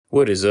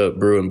What is up,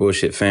 Brew and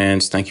Bullshit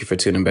fans? Thank you for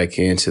tuning back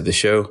into the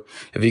show.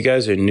 If you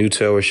guys are new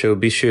to our show,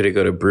 be sure to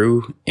go to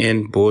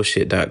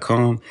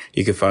brewandbullshit.com.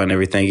 You can find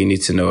everything you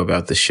need to know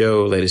about the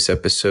show, latest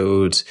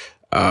episodes.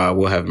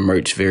 We'll have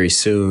merch very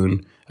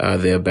soon.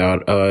 The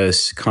About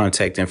Us,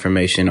 contact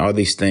information, all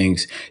these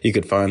things. You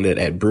could find that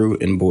at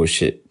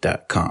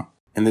brewandbullshit.com.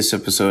 In this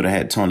episode, I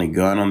had Tony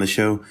Gunn on the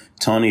show.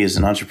 Tony is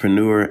an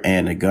entrepreneur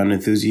and a gun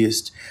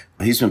enthusiast.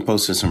 He's been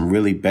posting some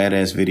really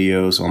badass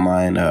videos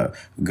online,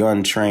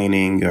 gun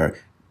training or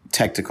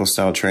tactical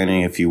style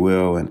training, if you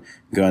will, and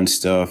gun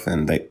stuff.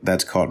 And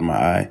that's caught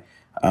my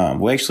eye.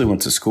 We actually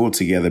went to school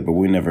together, but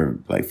we never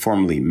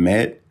formally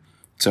met.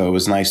 So it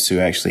was nice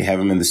to actually have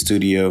him in the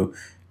studio,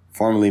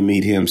 formally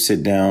meet him,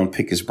 sit down,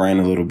 pick his brain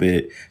a little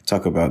bit,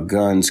 talk about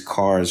guns,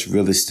 cars,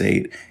 real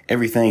estate,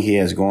 everything he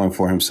has going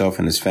for himself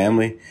and his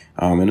family.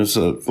 And it was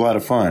a lot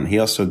of fun. He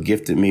also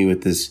gifted me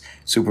with this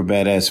super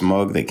badass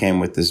mug that came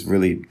with this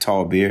really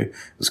tall beer. It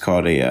was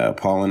called a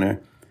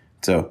Polliner.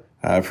 So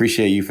I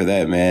appreciate you for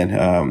that, man.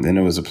 And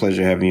it was a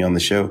pleasure having you on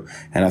the show.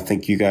 And I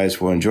think you guys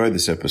will enjoy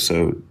this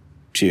episode.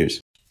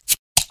 Cheers.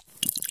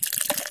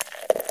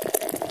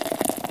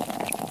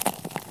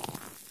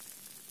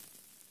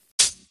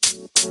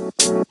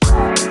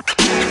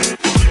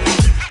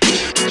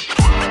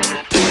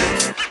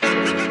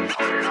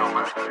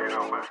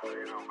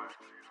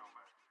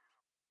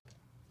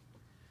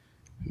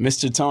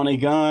 Mr. Tony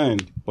Gunn,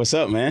 what's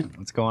up, man?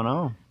 What's going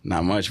on?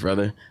 Not much,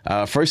 brother.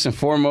 First and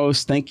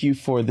foremost, thank you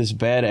for this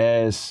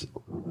badass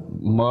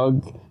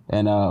mug.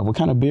 And what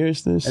kind of beer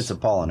is this? It's a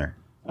Polliner.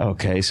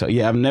 Okay, so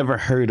yeah, I've never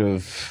heard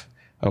of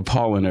a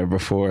Polliner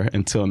before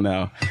until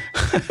now.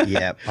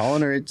 Yeah,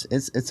 Polliner,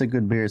 it's a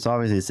good beer. It's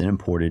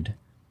imported.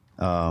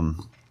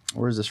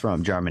 Where is this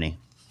from? Germany.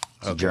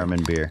 It's a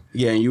German beer.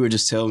 Yeah, and you were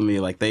just telling me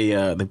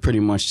they pretty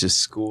much just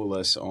school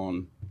us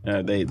on.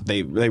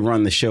 They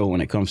run the show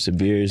when it comes to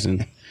beers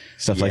and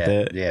stuff like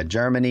that. Yeah,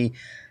 Germany,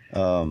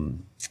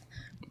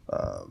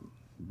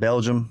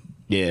 Belgium.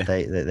 Yeah,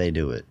 they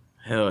do it.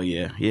 Hell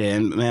yeah, yeah.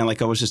 And man,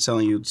 like I was just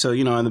telling you, so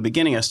in the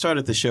beginning, I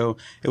started the show.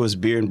 It was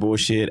beer and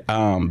bullshit.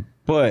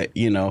 But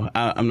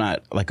I'm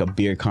not like a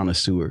beer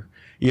connoisseur.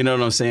 You know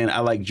what I'm saying? I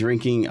like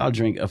drinking. I'll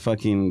drink a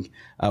fucking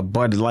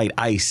Bud Light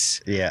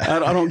Ice. Yeah,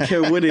 I don't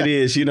care what it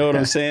is. You know what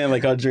I'm saying?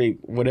 Like I'll drink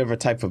whatever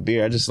type of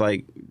beer. I just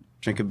like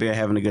drink a beer,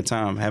 having a good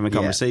time, having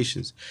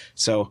conversations.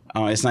 So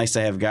it's nice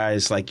to have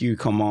guys like you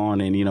come on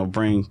and,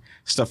 bring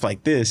stuff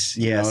like this.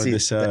 Yeah,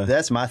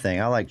 that's my thing.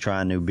 I like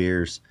trying new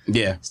beers.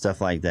 Yeah. Stuff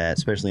like that,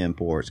 especially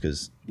imports,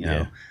 because,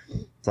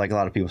 it's like a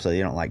lot of people say they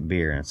don't like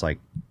beer. And it's like,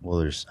 well,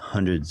 there's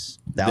hundreds,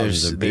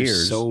 thousands of beers.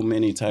 There's so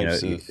many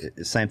types of...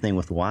 Same thing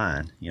with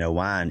wine.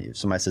 Wine, if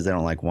somebody says they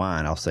don't like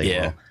wine, I'll say,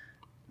 well,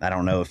 I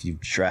don't know if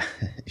you've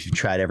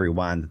tried every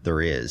wine that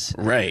there is.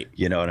 Right.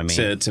 You know what I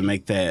mean? To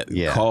make that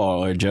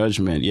call or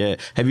judgment. Yeah.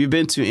 Have you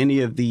been to any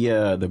of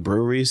the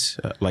breweries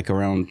like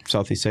around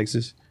Southeast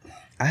Texas?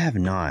 I have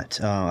not.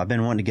 I've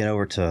been wanting to get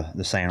over to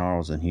the St.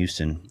 Arnold's in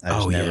Houston. I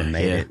just never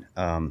made it.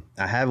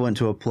 I have went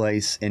to a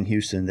place in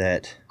Houston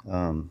that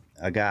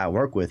a guy I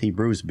work with, he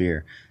brews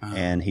beer,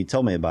 and he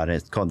told me about it.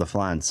 It's called the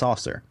Flying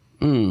Saucer.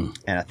 And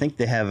I think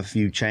they have a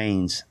few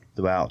chains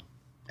throughout,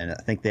 and I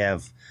think they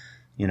have,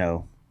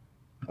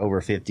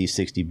 over 50,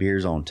 60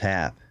 beers on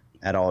tap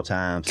at all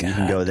times. So you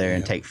can go there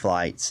and take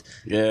flights.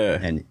 Yeah.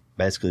 And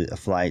basically a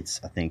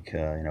flight's, I think,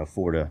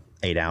 4 to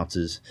 8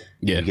 ounces.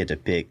 Yeah. You get to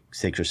pick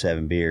 6 or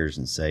 7 beers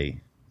and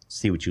see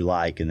what you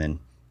like. And then,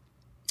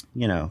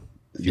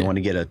 if you want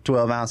to get a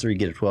 12 ounce, you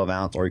get a 12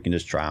 ounce, or you can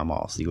just try them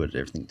all, see what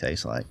everything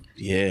tastes like.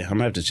 Yeah, I'm going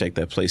to have to check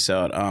that place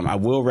out. I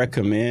will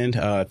recommend,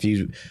 if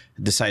you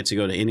decide to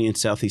go to any in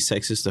Southeast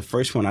Texas, the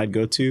first one I'd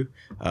go to,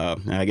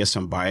 and I guess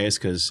I'm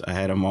biased because I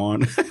had them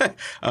on,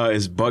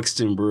 is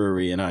Buxton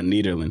Brewery in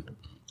Nederland.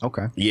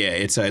 Okay. Yeah,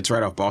 it's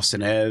right off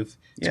Boston Ave.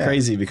 It's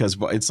crazy because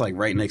it's like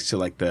right next to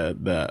like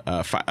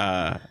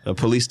the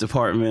police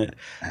department,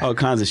 all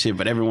kinds of shit.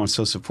 But everyone's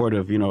so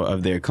supportive,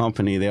 of their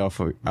company. They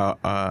offer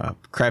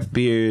craft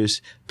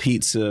beers,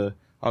 pizza,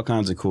 all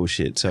kinds of cool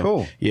shit. So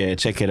cool. Yeah,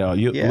 check it out.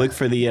 You look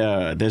for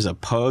there's a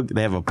pug.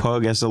 They have a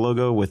pug as the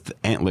logo with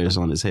antlers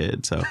on his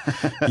head. So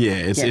yeah,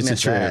 it's a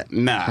trip.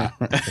 Nah,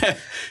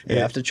 you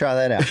have to try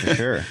that out for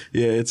sure.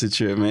 Yeah, it's a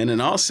trip, man.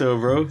 And also,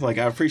 bro, I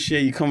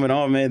appreciate you coming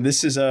on, man.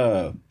 This is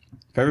for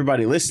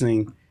everybody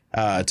listening.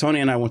 Tony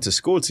and I went to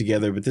school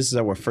together, but this is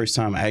our first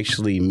time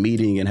actually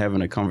meeting and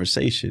having a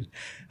conversation.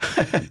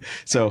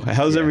 So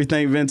how's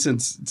everything been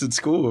since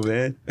school,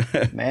 man?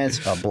 Man,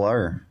 it's a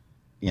blur.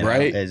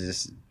 Right? It's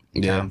just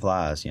time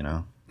flies,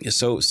 It's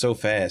so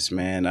fast,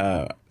 man.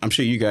 I'm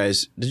sure did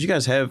you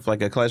guys have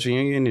like a class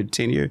reunion in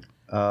 10 year?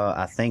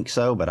 I think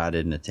so, but I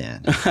didn't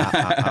attend.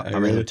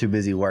 I'm either too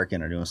busy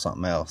working or doing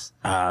something else.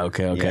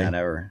 Okay. Yeah, I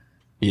never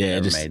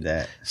just made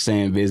that.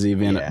 Staying busy,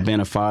 being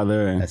a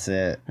father. And, that's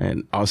it.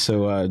 And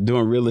also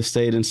doing real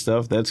estate and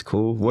stuff. That's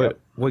cool. What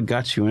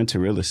got you into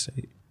real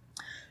estate?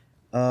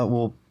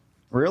 Well,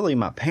 really,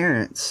 my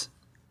parents,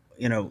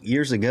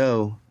 years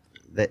ago,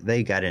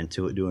 they got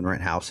into it, doing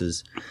rent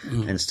houses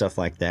and stuff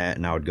like that.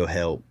 And I would go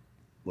help,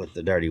 with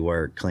the dirty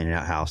work, cleaning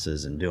out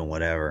houses and doing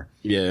whatever.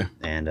 Yeah.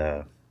 And,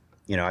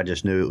 I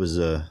just knew it was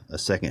a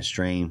second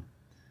stream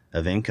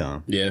of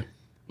income. Yeah.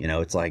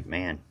 It's like,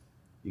 man,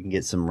 you can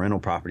get some rental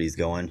properties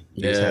going.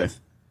 You just have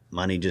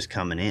money just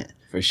coming in.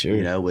 For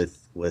sure.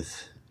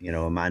 With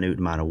a minute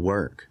amount of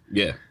work.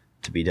 Yeah.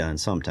 To be done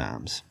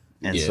sometimes.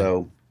 And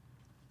so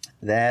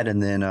that,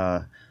 and then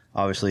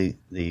obviously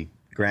the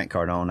Grant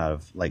Cardone out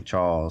of Lake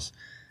Charles,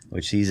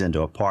 which he's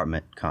into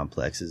apartment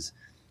complexes.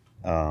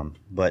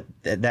 But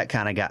that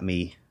kind of got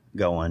me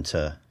going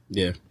to,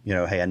 hey,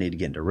 I need to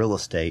get into real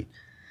estate,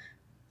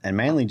 and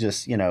mainly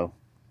just,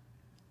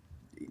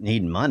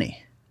 needing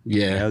money.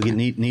 Yeah.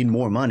 Need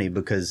more money,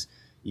 because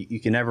you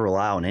can never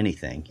rely on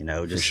anything,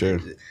 just for sure.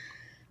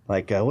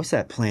 Like, what's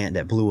that plant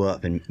that blew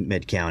up in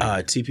Mid-County?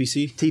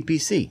 TPC?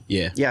 TPC.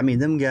 Yeah. Yeah, I mean,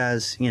 them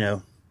guys,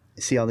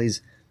 see all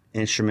these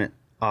instrument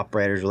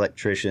operators,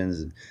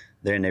 electricians, and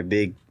they're in their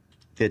big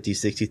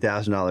 $50,000,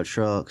 $60,000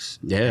 trucks,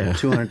 yeah,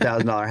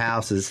 $200,000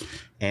 houses,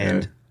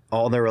 and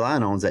all they're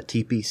relying on is that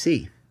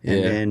TPC.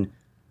 And then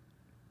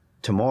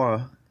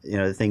tomorrow,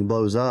 the thing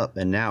blows up,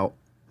 and now,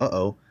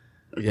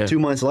 2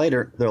 months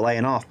later, they're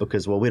laying off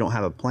because, we don't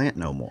have a plant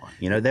no more.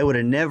 They would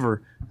have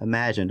never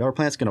imagined our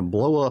plant's going to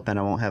blow up and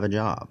I won't have a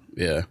job.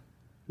 Yeah.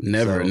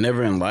 Never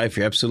in life.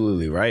 You're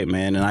absolutely right,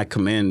 man. And I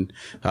commend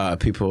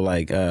people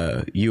like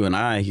you and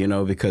I,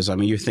 because,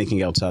 you're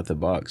thinking outside the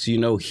box.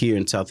 Here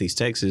in Southeast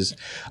Texas,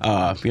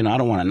 I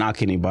don't want to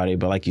knock anybody,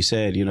 but like you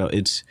said,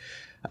 it's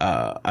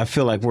I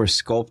feel like we're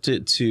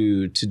sculpted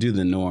to do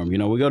the norm. We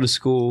go to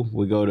school,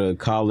 we go to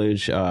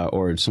college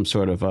or some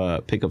sort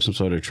of pick up some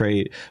sort of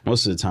trade.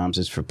 Most of the times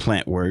it's for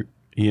plant work.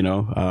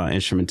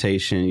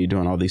 Instrumentation, you're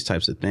doing all these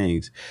types of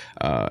things.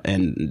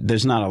 And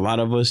there's not a lot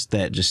of us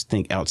that just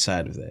think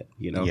outside of that,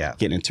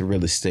 getting into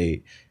real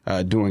estate,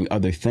 doing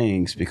other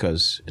things,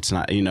 because it's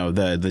not,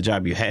 the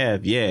job you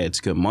have. Yeah, it's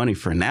good money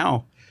for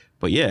now.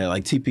 But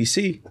like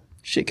TPC,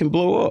 shit can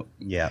blow up.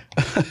 Yeah.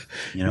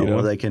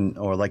 Or like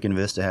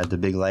Invista had the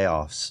big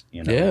layoffs,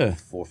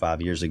 4 or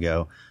 5 years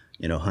ago,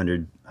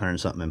 100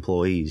 something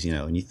employees,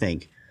 and you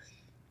think,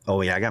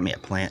 oh yeah, I got me a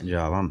plant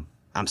job.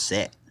 I'm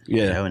set.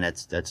 Yeah. And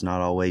that's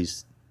not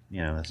always,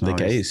 that's the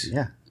case.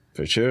 Yeah.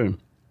 For sure.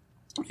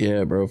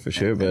 Yeah, bro, for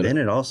sure. But then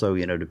it also,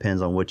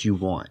 depends on what you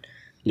want.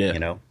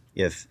 Yeah.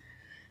 If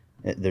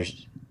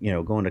there's,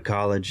 going to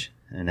college,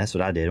 and that's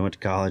what I did. I went to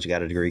college,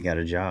 got a degree, got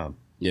a job.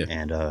 Yeah.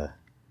 And,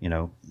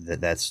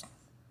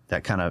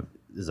 that kind of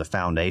is a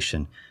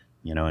foundation,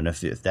 and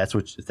if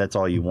that's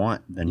all you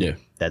want, then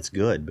that's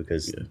good,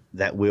 because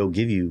that will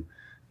give you,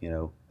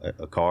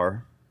 a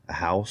car, a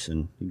house,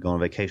 and you go on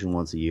vacation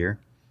once a year.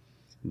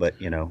 But,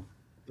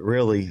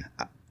 really,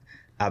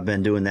 I've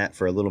been doing that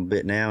for a little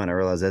bit now, and I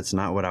realize that's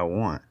not what I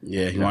want.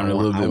 Yeah, you want a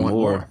little bit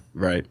more.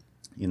 Right.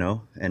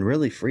 And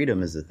really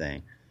freedom is the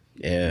thing.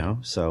 Yeah.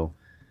 So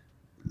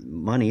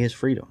money is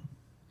freedom.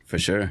 For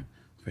sure.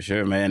 For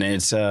sure, man.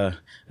 It's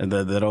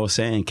that old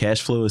saying,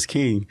 cash flow is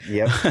king.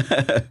 Yep.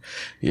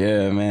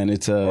 Yeah, man.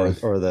 It's or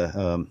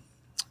the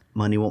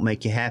money won't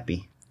make you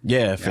happy.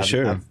 Yeah, for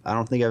sure. I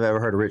don't think I've ever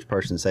heard a rich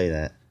person say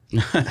that.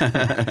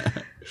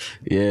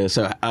 Yeah.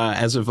 So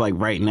as of like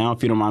right now,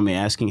 if you don't mind me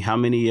asking, how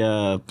many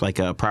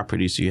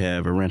properties do you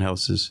have, or rent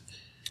houses?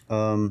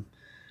 Well,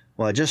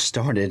 I just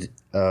started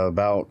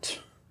about,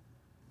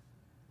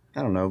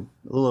 I don't know,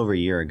 a little over a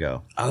year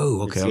ago.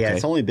 Oh, okay. Yeah,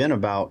 it's only been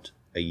about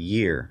a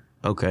year.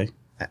 Okay.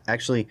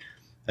 Actually,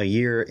 a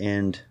year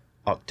in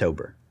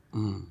October.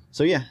 Mm.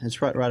 So yeah,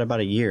 it's right about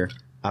a year.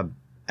 I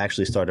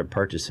actually started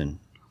purchasing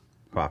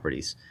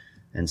properties,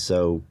 and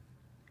so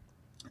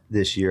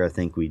this year I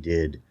think we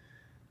did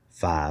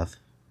 5.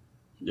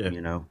 Yeah.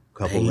 A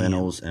couple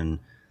rentals and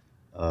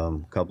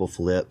couple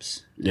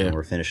flips. Yeah. And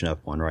we're finishing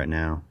up one right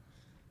now.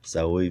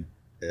 So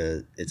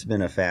it's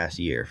been a fast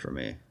year for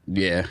me.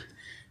 Yeah.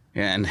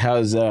 Yeah. And how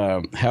is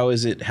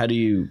it? How do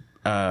you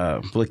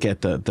look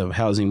at the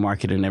housing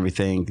market and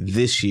everything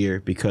this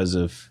year because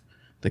of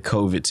the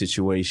COVID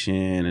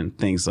situation and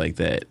things like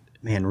that?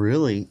 Man,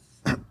 really,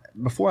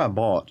 before I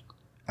bought,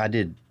 I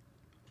did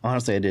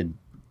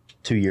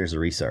 2 years of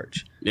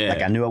research. Yeah.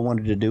 Like, I knew I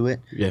wanted to do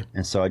it. Yeah.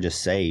 And so I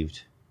just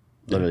saved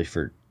literally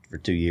for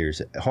 2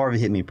 years. Harvey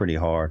hit me pretty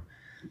hard.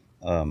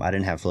 I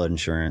didn't have flood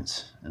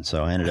insurance, and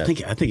so I ended up.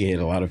 I think it hit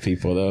a lot of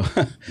people though.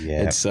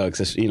 Yeah. It sucks.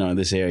 It's, in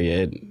this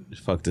area, it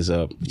fucked us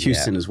up.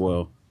 Houston as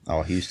well.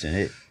 Oh,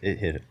 Houston! It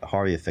hit.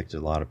 Harvey affected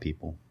a lot of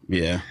people.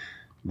 Yeah.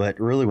 But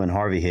really, when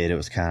Harvey hit, it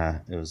was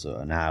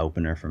an eye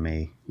opener for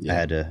me.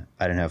 Yeah. I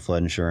didn't have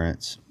flood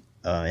insurance.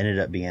 Ended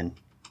up being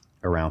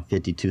around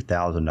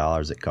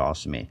 $52,000 it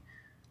cost me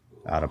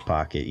out of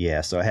pocket.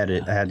 Yeah, so I had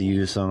to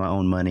use some of my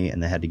own money,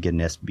 and I had to get an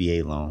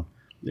SBA loan.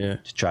 Yeah.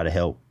 To try to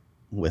help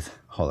with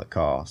all the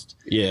cost.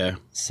 Yeah.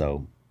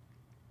 So,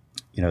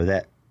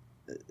 that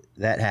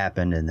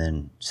happened, and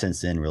then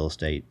since then, real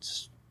estate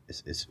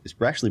it's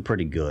actually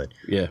pretty good.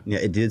 Yeah. Yeah,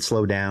 it did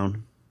slow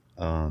down.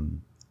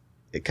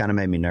 It kind of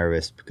made me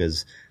nervous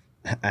because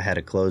I had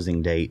a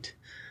closing date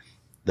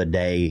the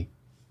day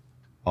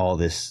all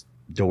this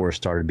doors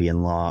started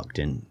being locked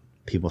and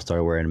people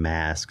started wearing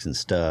masks and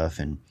stuff,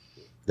 and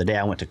the day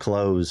I went to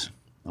close,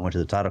 I went to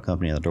the title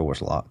company and the door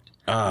was locked.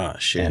 Ah,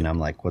 shit. And I'm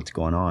like, what's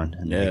going on?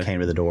 And they came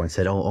to the door and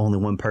said, oh, only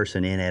one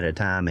person in at a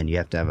time and you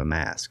have to have a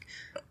mask.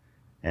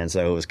 And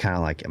so it was kind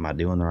of like, am I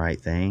doing the right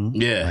thing?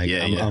 Yeah,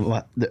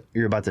 like,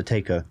 you're about to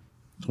take a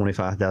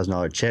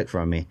 $25,000 check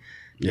from me.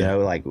 You know,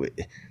 like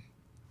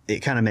it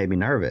kind of made me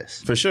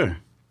nervous. For sure.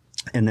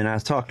 And then I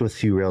talked with a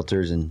few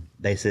realtors and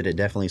they said it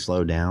definitely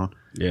slowed down.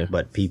 Yeah.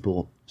 But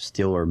people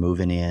still are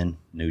moving in,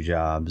 new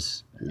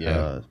jobs.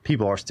 Yeah.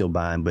 People are still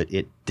buying, but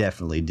it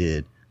definitely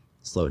did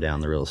slow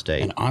down the real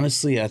estate. And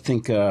honestly, I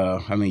think,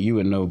 I mean, you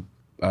would know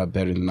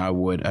better than I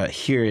would.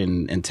 Here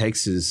in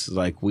Texas,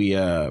 like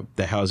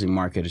the housing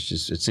market is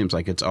just, it seems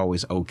like it's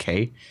always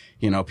okay.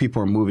 You know,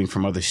 people are moving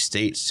from other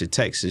states to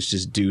Texas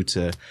just due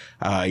to,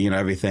 you know,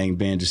 everything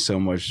being just so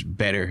much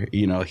better,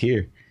 you know,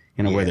 here.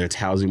 You know, whether it's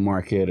housing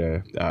market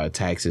or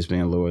taxes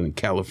being lower than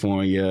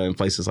California and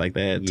places like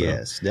that. So.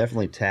 Yes,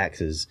 definitely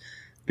taxes.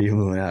 People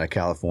moving out of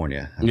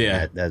California. I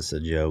mean, that's a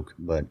joke.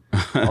 But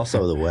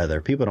also the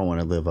weather. People don't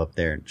want to live up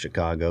there in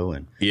Chicago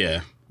and,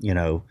 you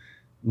know,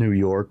 New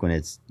York when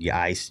it's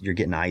you're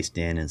getting iced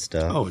in and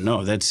stuff. Oh,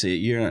 no, that's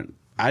it.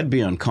 I'd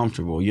be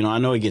uncomfortable. You know, I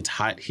know it gets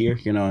hot here,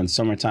 you know, in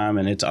summertime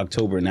and it's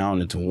October now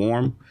and it's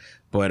warm.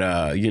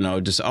 But, you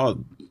know, just all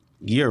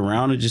year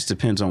round, it just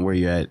depends on where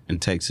you're at in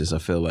Texas, I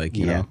feel like,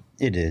 you know.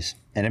 It is.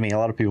 And I mean, a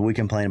lot of people, we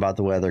complain about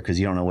the weather because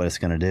you don't know what it's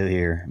going to do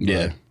here.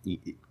 Yeah.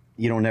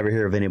 You don't never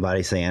hear of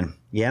anybody saying,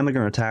 yeah, I'm going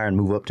to retire and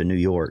move up to New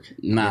York.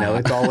 Nah. You know,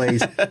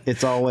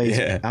 it's always,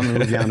 I'm going to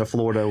move down to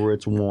Florida where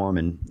it's warm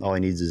and all he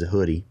needs is a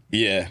hoodie.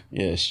 Yeah,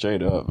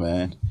 straight up,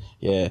 man.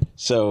 Yeah.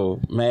 So,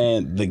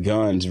 man, the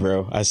guns,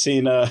 bro. I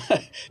seen it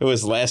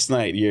was last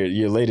night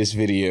your latest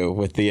video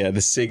with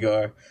the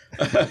cigar.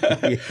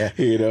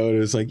 You know, it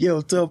was like, yo,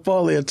 tell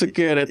Paulie I took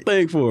care of that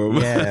thing for him.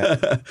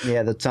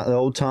 The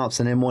old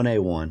Thompson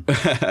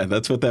M1A1.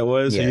 That's what that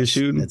was. Yes. You're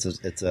shooting. It's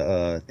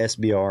a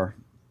SBR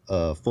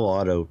full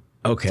auto.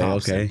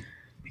 Okay.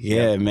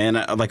 Yeah, man.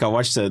 I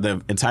watched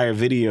the entire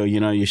video.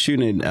 You know, you're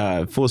shooting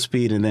full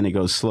speed and then it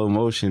goes slow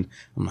motion.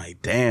 I'm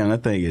like, damn,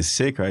 that thing is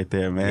sick right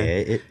there, man.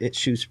 Yeah, it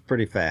shoots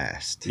pretty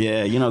fast.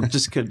 Yeah, you know,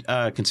 just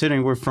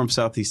considering we're from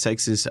Southeast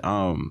Texas,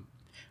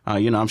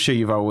 you know, I'm sure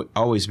you've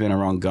always been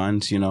around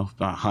guns, you know,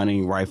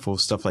 hunting,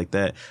 rifles, stuff like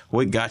that.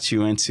 What got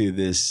you into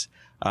this,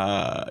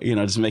 you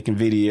know, just making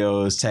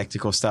videos,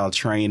 tactical style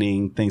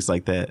training, things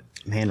like that?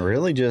 Man,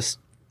 really just,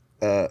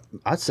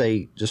 I'd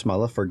say just my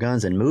love for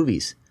guns and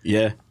movies.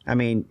 Yeah. I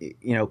mean,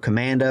 you know,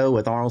 Commando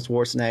with Arnold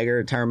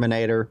Schwarzenegger,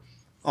 Terminator,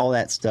 all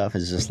that stuff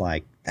is just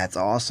like, that's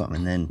awesome.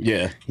 And then,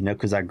 you know,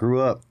 because I grew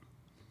up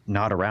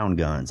not around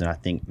guns, and I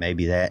think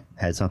maybe that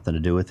had something to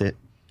do with it.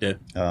 Yeah.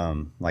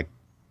 Like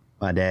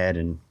my dad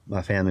and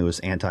my family was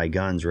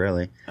anti-guns,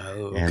 really. Oh,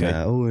 okay. And,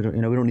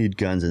 you know, we don't need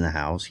guns in the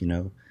house, you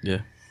know.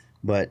 Yeah.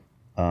 But,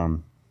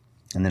 and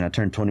then I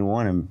turned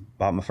 21 and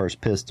bought my first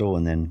pistol,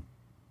 and then,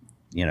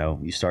 you know,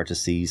 you start to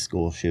see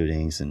school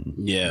shootings and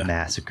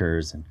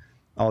massacres and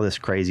all this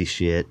crazy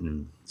shit.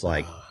 And it's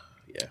like,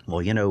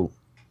 well, you know,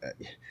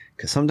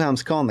 because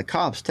sometimes calling the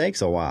cops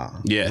takes a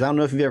while. Yeah. 'Cause I don't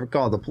know if you've ever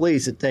called the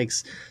police. It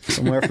takes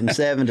somewhere from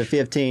 7 to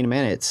 15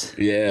 minutes.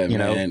 Yeah, you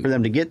know, for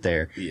them to get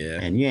there. Yeah.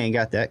 And you ain't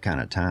got that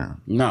kind of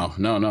time. No.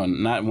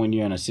 Not when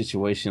you're in a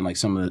situation like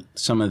some of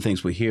the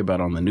things we hear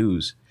about on the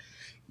news.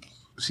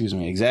 Excuse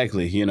me.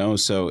 Exactly. You know,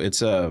 so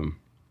it's,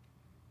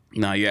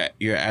 no,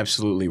 you're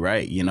absolutely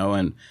right, you know,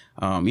 and,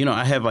 you know,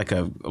 I have like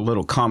a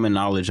little common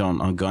knowledge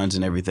on guns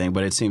and everything,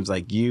 but it seems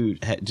like you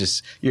had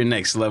just your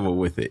next level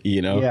with it,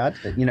 you know? Yeah,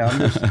 you know, I'm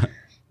just,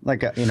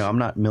 like, you know, I'm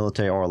not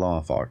military or law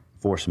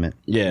enforcement.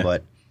 Yeah.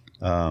 But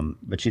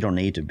you don't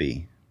need to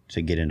be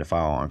to get into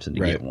firearms and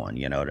to get one,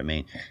 you know what I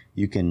mean?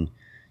 You can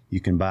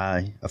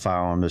buy a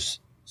firearm. There's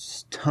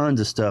tons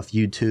of stuff,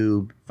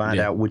 YouTube, find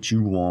out what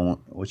you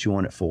want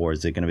it for.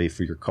 Is it going to be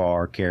for your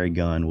car, carry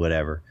gun,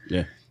 whatever?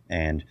 Yeah.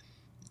 And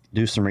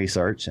do some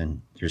research,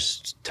 and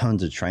there's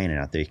tons of training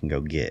out there you can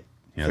go get.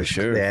 You know, for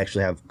sure. They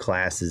actually have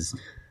classes,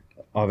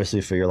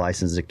 obviously, for your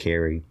license to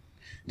carry.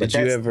 Did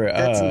you ever?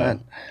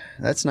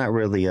 That's not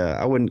really.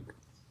 I wouldn't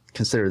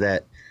consider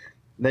that.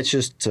 That's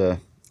just to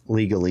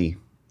legally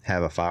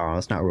have a firearm.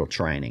 It's not real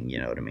training.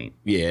 You know what I mean?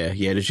 Yeah.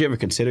 Did you ever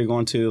consider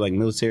going to like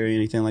military or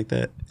anything like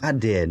that? I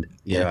did.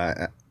 Yeah. You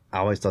know, I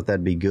always thought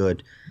that'd be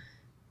good,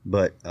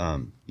 but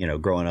you know,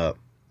 growing up,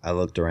 I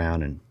looked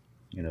around and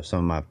you know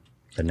some of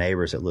the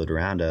neighbors that lived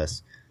around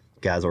us,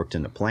 guys worked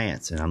in the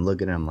plants, and I'm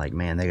looking at them like,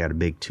 man, they got a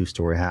big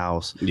 2-story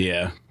house,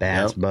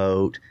 bass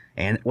boat,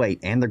 and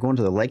they're going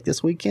to the lake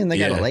this weekend. They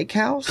got a lake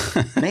house.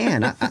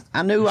 Man,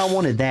 I knew I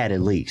wanted that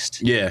at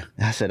least. Yeah,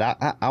 I said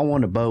I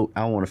want a boat,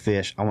 I want to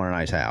fish, I want a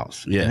nice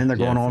house. Yeah, and then they're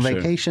going on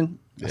vacation.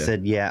 Sure. I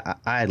said,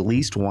 I at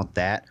least want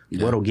that.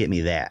 What'll get me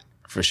that?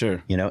 For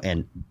sure. You know,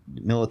 and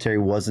military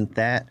wasn't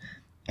that,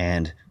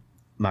 and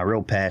my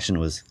real passion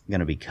was going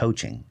to be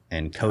coaching,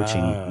 and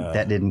coaching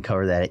that didn't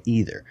cover that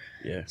either.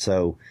 Yeah.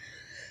 So,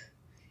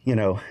 you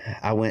know,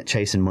 I went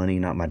chasing money,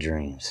 not my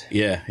dreams.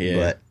 Yeah.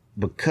 But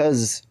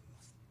because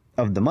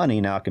of the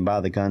money, now I can buy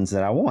the guns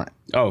that I want.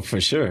 Oh,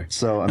 for sure.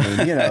 So, I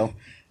mean, you know,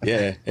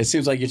 Yeah, it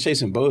seems like you're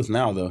chasing both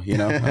now, though. You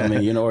know, I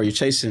mean, you know, or you're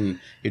chasing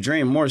your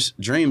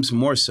dreams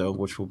more so,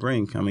 which will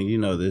bring. I mean, you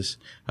know this,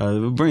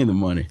 will bring the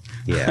money.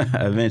 Yeah,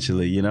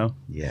 eventually, you know.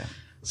 Yeah.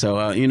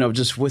 So, you know,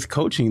 just with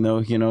coaching though,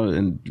 you know,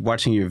 and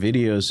watching your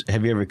videos,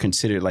 have you ever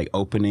considered like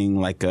opening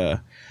like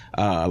a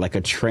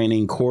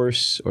training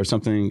course or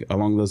something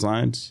along those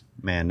lines?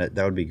 Man, that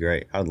would be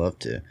great. I'd love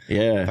to.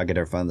 Yeah, if I could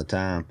ever find the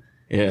time.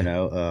 Yeah, you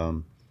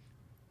know,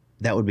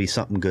 that would be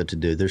something good to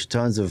do. There's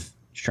tons of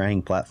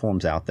training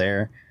platforms out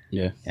there.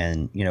 Yeah.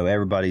 And, you know,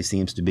 everybody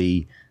seems to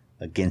be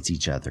against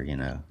each other, you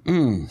know.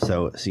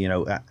 So, you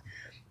know,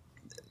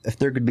 if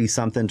there could be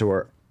something to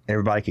where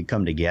everybody could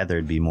come together,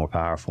 it'd be more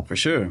powerful. For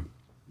sure.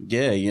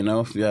 Yeah, you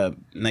know,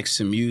 next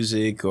to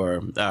music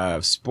or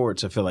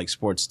sports, I feel like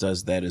sports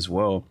does that as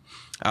well.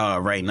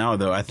 Right now,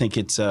 though, I think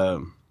it's,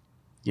 you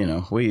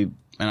know,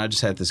 I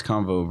just had this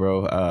convo,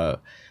 bro.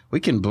 We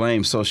can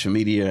blame social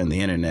media and the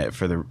internet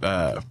for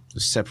the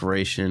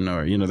separation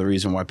or, you know, the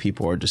reason why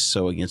people are just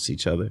so against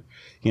each other,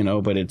 you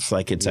know, but it's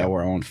like it's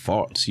our own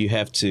fault. So you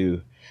have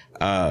to,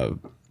 you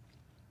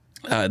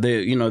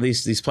know,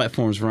 these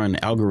platforms run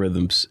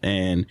algorithms,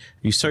 and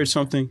you search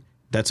something,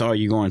 that's all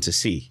you're going to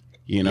see,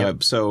 you know?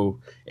 Yep. So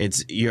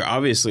you're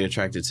obviously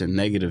attracted to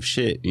negative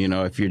shit, you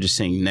know, if you're just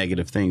seeing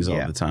negative things all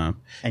the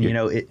time. And, you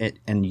know,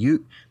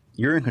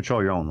 you're in control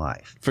of your own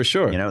life. For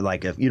sure. You know,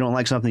 like if you don't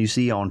like something you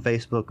see on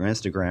Facebook or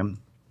Instagram,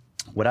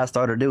 what I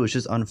started to do is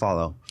just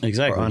unfollow.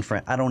 Exactly. Or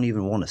unfriend. I don't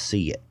even want to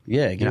see it.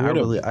 Yeah. You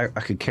know, I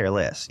could care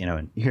less. You know,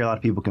 and you hear a lot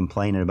of people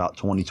complaining about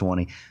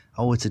 2020.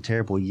 Oh, it's a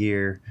terrible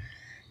year.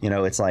 You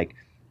know, it's like,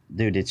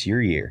 dude, it's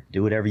your year.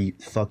 Do whatever the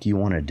fuck you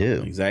want to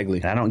do.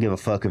 Exactly. And I don't give a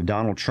fuck if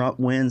Donald Trump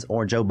wins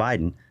or Joe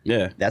Biden.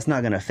 Yeah. That's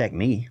not going to affect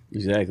me.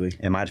 Exactly.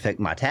 It might affect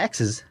my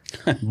taxes,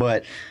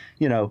 but,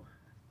 you know,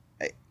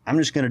 I'm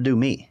just going to do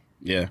me.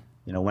 Yeah.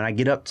 You know, when I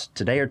get up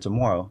today or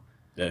tomorrow,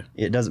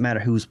 it doesn't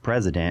matter who's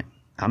president.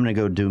 I'm going to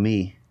go do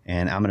me,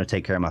 and I'm going to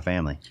take care of my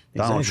family. Exactly.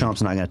 Donald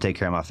Trump's not going to take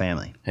care of my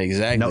family.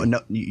 Exactly.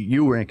 No,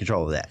 you were in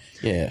control of that.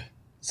 Yeah.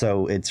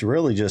 So it's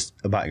really just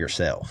about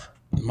yourself.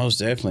 Most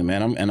definitely,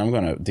 man. I'm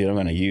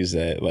gonna use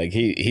that. Like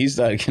he's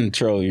not in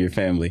control of your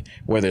family,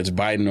 whether it's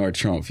Biden or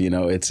Trump. You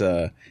know, it's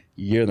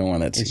you're the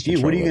one that's. It's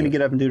you. What are you going to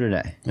get up and do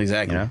today?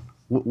 Exactly. You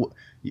know,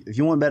 if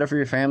you want better for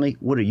your family,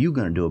 what are you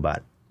going to do about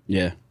it?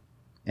 Yeah.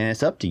 And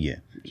it's up to you.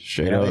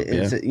 Straight up.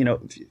 It's, you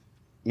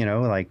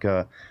know, like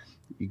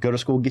you go to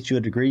school, get you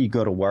a degree, you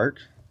go to work,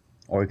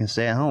 or you can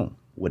stay at home.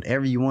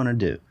 Whatever you want to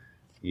do,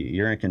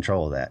 you're in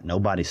control of that.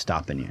 Nobody's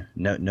stopping you.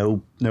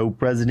 No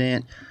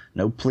president,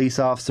 no police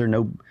officer,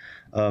 no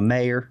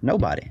mayor,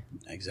 nobody.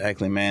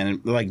 Exactly,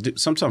 man. Like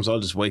sometimes I'll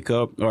just wake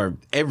up, or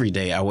every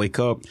day I wake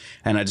up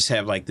and I just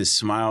have like this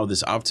smile,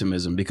 this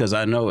optimism, because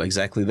I know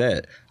exactly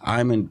that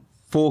I'm in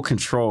full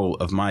control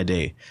of my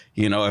day.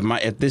 You know,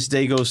 if this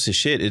day goes to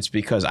shit, it's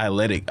because I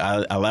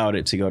allowed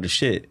it to go to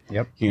shit.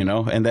 Yep. You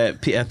know, and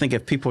that I think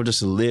if people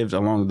just lived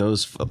along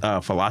those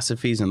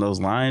philosophies and those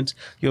lines,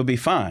 you'll be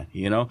fine.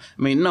 You know,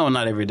 I mean, no,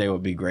 not every day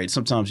would be great.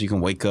 Sometimes you can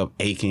wake up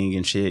aching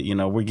and shit. You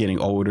know, we're getting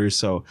older,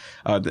 so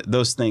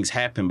those things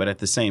happen. But at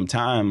the same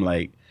time,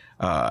 like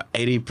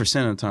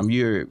 80% of the time,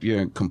 you're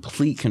in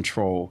complete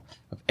control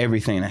of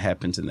everything that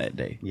happens in that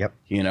day. Yep.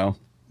 You know,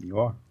 you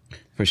are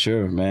for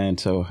sure, man.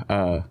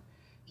 So.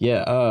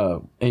 Yeah,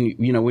 and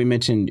you know, you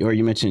mentioned,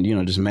 you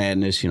know, just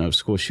madness, you know,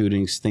 school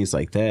shootings, things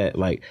like that.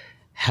 Like,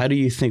 how do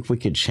you think we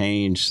could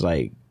change?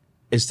 Like,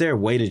 is there a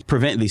way to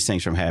prevent these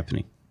things from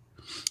happening?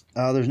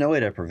 There's no way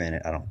to prevent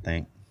it, I don't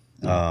think.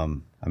 I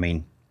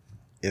mean,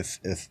 if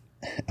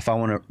I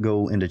want to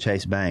go into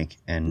Chase Bank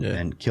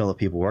and kill the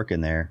people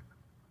working there,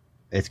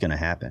 it's going to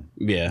happen.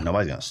 Yeah,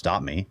 nobody's going to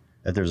stop me.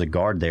 If there's a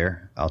guard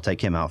there, I'll take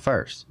him out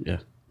first. Yeah,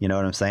 you know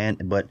what I'm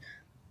saying. But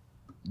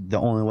the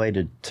only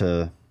way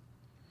to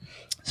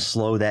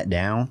slow that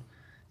down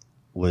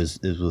is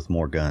with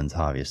more guns,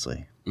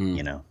 obviously.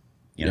 You know,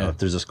 if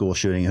there's a school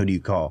shooting, who do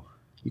you call?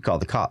 You call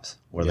the cops,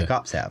 or the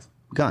cops have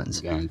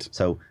guns.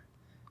 So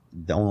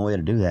the only way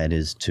to do that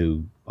is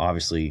to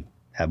obviously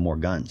have more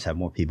guns, have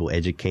more people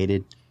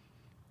educated,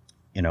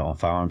 you know, on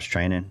firearms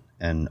training,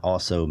 and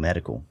also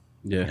medical.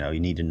 You know, you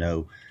need to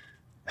know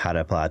how to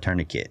apply a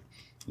tourniquet,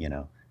 you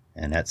know,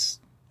 and that's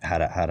how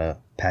to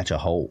patch a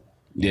hole.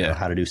 You know,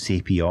 how to do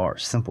CPR,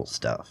 simple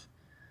stuff.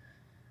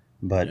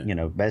 But, you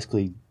know,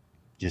 basically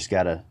just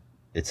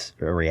it's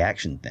a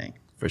reaction thing.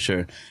 For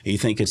sure. You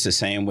think it's the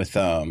same with,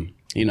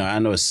 you know, I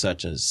know it's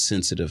such a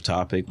sensitive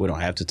topic. We don't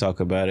have to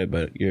talk about it,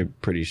 but you're a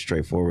pretty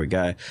straightforward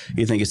guy.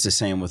 You think it's the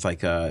same with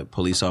like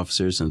police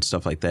officers and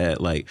stuff like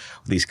that, like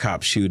these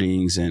cop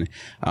shootings? And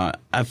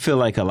I feel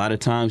like a lot of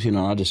times, you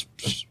know,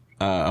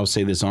 I'll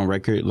say this on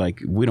record,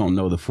 like we don't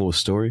know the full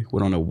story. We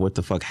don't know what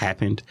the fuck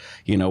happened.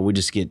 You know, we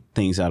just get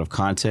things out of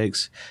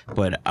context.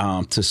 But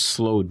to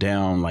slow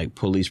down like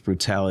police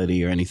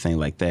brutality or anything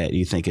like that,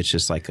 you think it's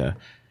just like a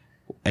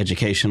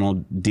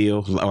educational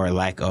deal or a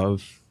lack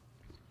of?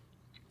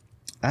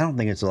 I don't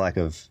think it's a lack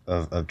of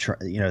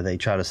you know, they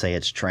try to say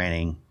it's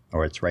training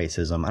or it's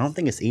racism. I don't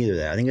think it's either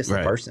that. I think it's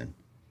the person.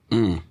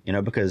 You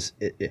know, because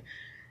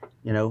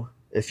you know,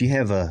 if you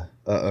have a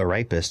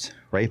rapist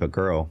rape a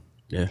girl,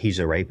 he's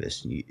a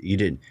rapist. You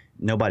didn't.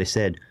 Nobody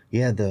said,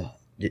 yeah, the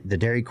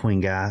Dairy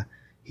Queen guy,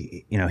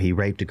 he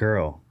raped a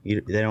girl.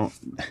 They don't.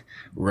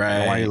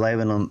 Right. Why are you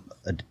labeling him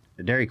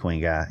a Dairy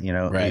Queen guy?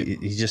 Right.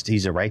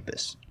 He's a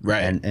rapist.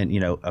 Right. And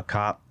a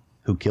cop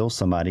who kills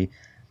somebody,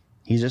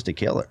 he's just a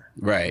killer.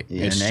 Right.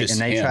 And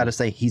they try to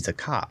say he's a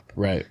cop.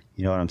 Right.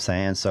 You know what I'm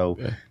saying? So,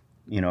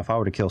 if I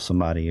were to kill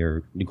somebody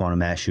or go on a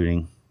mass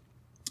shooting,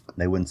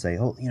 they wouldn't say,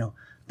 oh,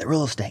 the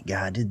real estate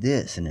guy did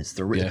this, and it's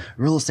the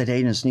real estate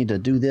agents need to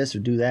do this or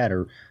do that,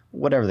 or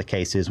whatever the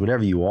case is,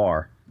 whatever you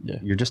are,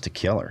 you're just a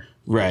killer.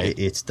 Right.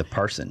 It's the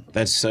person.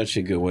 That's such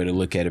a good way to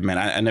look at it, man.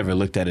 I never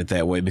looked at it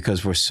that way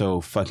because we're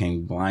so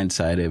fucking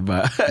blindsided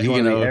by,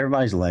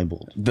 everybody's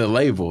labeled. The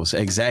labels,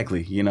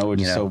 exactly. We're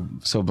just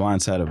so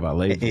blindsided by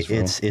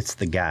labels. It's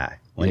the guy.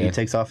 When he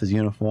takes off his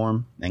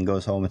uniform and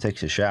goes home and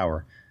takes a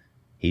shower,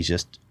 he's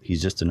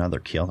just another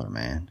killer,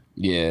 man.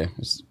 Yeah,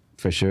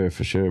 for sure,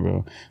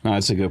 bro. No,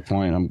 that's a good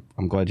point.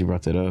 I'm glad you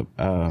brought that up.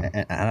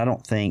 And I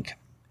don't think,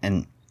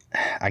 and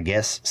I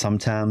guess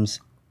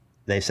sometimes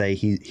they say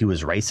he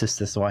was racist,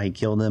 that's why he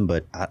killed him,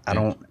 but I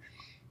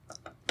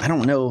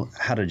don't know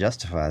how to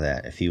justify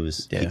that. If he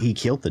was he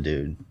killed the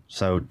dude,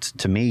 so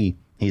to me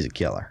he's a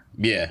killer.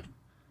 Yeah,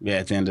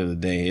 at the end of the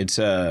day, it's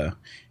and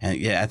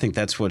I think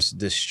that's what's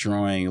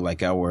destroying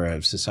like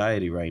our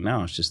society right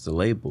now. It's just the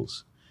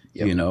labels,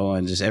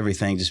 and just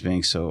everything just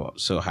being so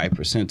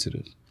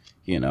hypersensitive.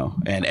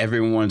 And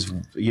everyone's,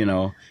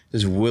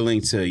 is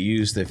willing to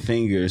use their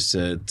fingers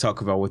to talk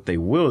about what they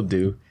will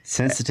do.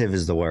 Sensitive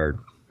is the word.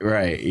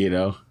 Right.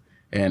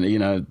 And,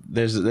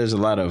 there's a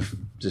lot of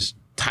just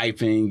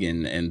typing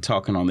and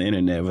talking on the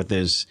internet, but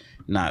there's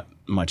not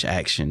much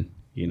action.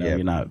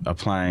 You're not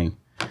applying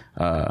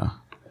the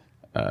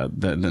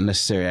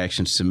necessary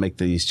actions to make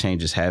these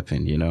changes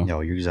happen,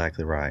 No, you're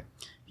exactly right.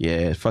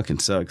 Yeah, it fucking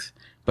sucks.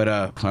 But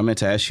I meant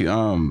to ask you,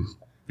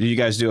 did you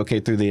guys do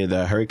okay through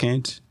the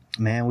hurricanes?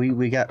 Man,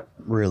 we got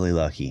really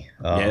lucky.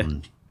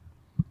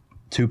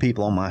 2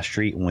 people on my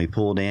street, when we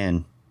pulled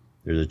in,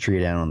 there's a tree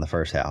down on the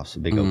first house, a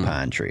big old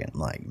pine tree. And I'm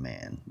like,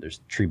 man, there's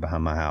a tree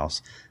behind my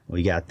house.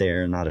 We got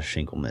there, not a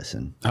shingle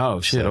missing.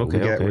 Oh, shit. So okay.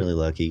 We got really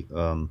lucky.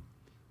 One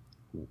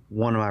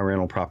of my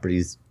rental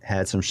properties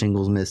had some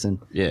shingles missing.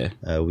 Yeah.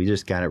 We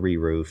just got it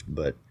re-roofed,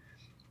 but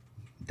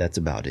that's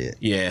about it.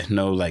 Yeah,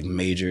 no like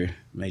major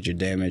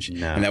damage.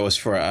 No. And that was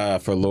for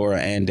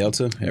Laura and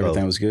Delta.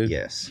 Everything was good.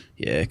 Yes.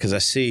 Yeah, because I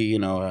see,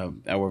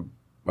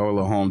 our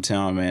little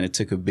hometown, man. It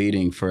took a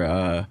beating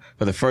for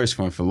the first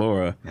one for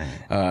Laura.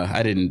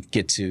 I didn't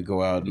get to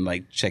go out and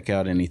like check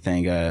out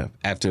anything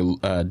after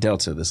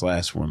Delta, this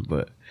last one,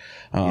 but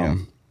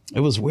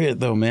it was weird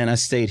though, man. I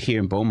stayed here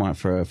in Beaumont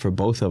for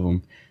both of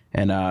them,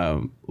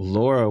 and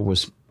Laura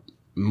was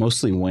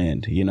mostly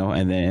wind,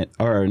 and then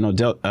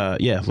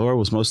Laura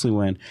was mostly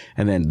wind,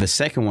 and then the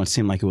second one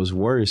seemed like it was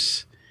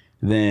worse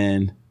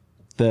than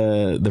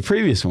the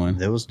previous one.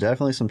 There was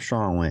definitely some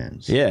strong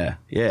winds. Yeah,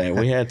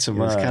 we had some.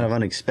 It was kind of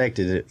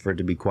unexpected for it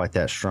to be quite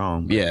that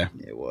strong. Yeah,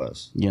 it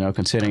was.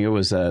 Considering it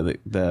was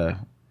the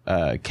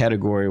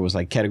category was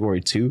like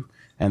category 2,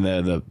 and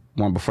the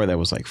one before that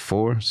was like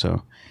 4.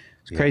 So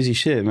it's crazy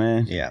shit,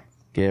 man.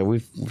 Yeah,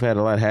 we've had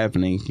a lot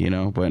happening,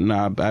 but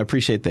no, I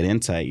appreciate that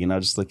insight,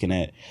 just looking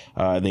at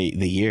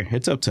the year.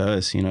 It's up to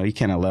us, you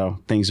can't allow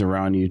things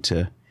around you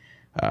to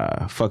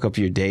fuck up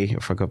your day or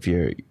fuck up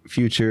your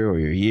future or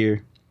your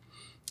year.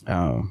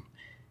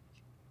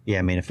 Yeah,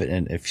 I mean, if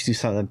you see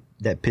something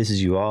that pisses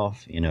you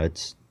off,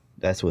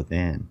 that's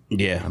within.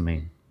 Yeah. I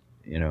mean,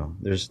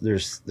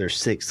 there's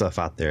sick stuff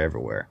out there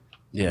everywhere.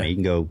 Yeah. I mean, you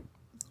can go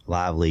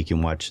live leak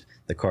and watch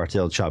the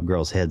cartel chop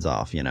girls' heads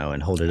off,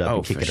 and hold it up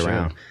and kick it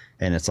around.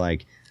 And it's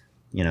like,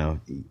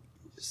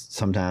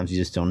 sometimes you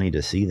just don't need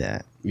to see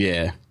that.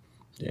 Yeah.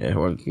 Yeah.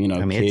 Or,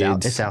 I mean,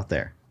 kids. it's out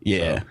there.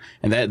 Yeah. So.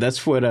 And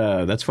that's what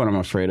I'm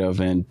afraid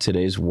of in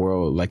today's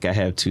world. Like I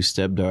have 2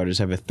 stepdaughters,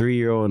 I have a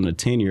 3-year-old and a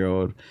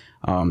 10-year-old.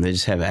 They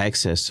just have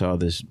access to all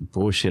this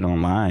bullshit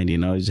online, you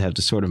just have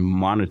to sort of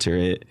monitor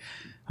it.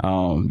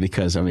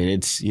 Because I mean,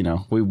 it's,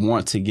 we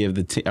want to give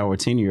our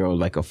 10-year-old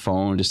like a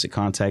phone just to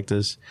contact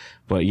us,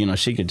 but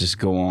she could just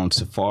go on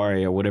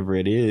Safari or whatever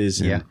it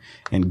is and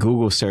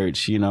Google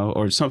search,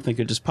 or something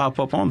could just pop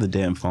up on the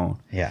damn phone.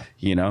 Yeah.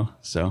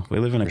 So we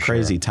live in a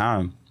crazy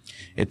time.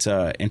 It's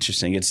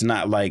interesting. It's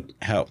not like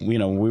how,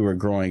 when we were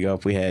growing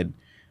up, we had,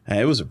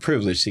 it was a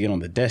privilege to get on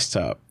the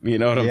desktop. You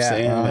know what I'm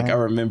saying? Like I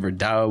remember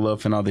dial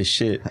up and all this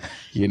shit,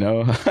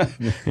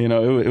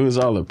 it was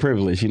all a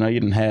privilege. You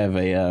didn't have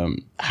a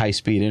high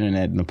speed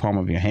internet in the palm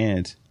of your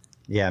hands.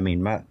 Yeah. I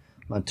mean, my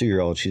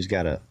 2-year-old, she's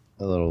got a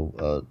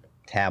little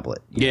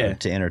tablet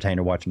to entertain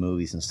her, watch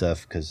movies and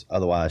stuff. Cause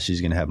otherwise she's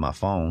going to have my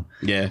phone,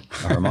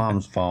 her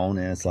mom's phone.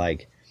 And it's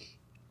like,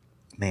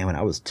 man, when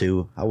I was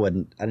 2,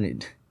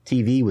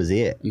 TV was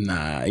it.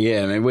 Nah,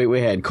 yeah, man. We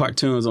had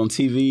cartoons on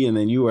TV, and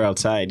then you were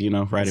outside,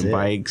 riding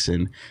bikes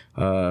and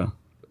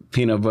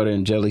peanut butter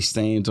and jelly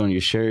stains on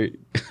your shirt.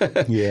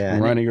 Yeah,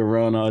 running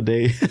around all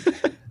day.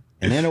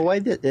 And in a way,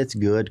 that's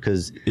good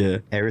because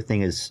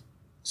everything is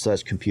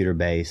such computer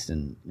based,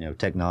 and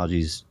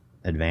technology's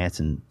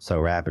advancing so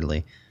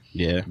rapidly.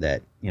 Yeah.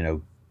 That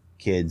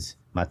kids.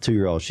 My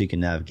 2-year-old, she can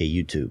navigate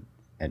YouTube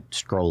and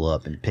scroll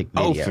up and pick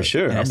videos. Oh, for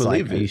sure. And I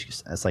believe it.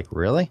 It's like,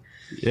 really?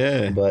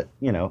 Yeah. But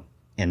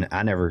and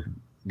I never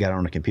got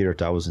on a computer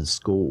till I was in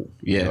school.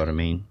 Yeah. You know what I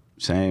mean?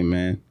 Same,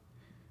 man.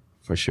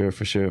 For sure,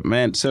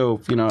 man.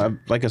 So,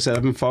 like I said,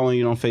 I've been following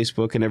you on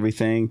Facebook and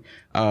everything.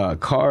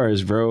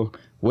 Cars, bro.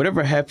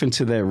 Whatever happened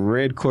to that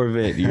red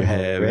Corvette you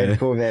had, Red man?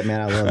 Corvette,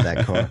 man. I love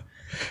that car.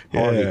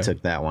 Harvey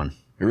took that one.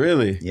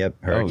 Really? Yep.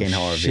 Hurricane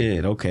Harvey.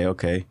 Shit.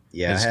 Okay.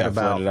 Yeah, I had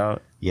flooded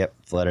out. Yep,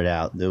 flooded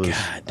out. There was.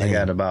 God damn. I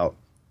got about.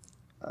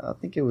 I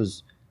think it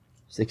was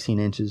 16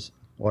 inches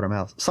water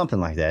mouth, something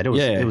like that. It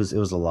was. It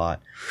was a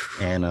lot.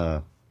 And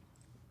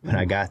when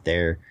I got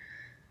there,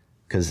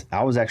 because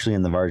I was actually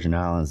in the Virgin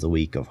Islands the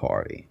week of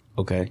Harvey.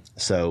 Okay.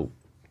 So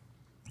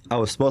I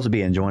was supposed to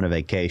be enjoying a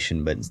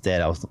vacation, but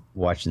instead I was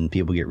watching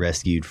people get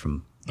rescued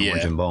from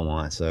Orange and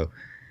Beaumont. So,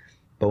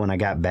 but when I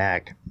got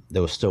back,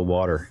 there was still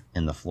water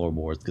in the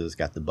floorboards because it's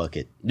got the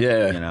bucket.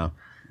 Yeah.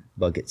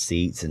 Bucket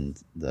seats and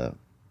the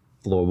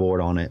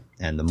floorboard on it,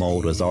 and the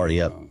mold was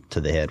already up to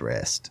the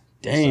headrest.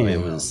 Damn.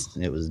 So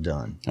it was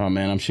done. Oh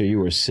man, I'm sure you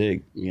were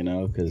sick,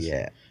 because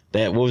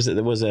that, what was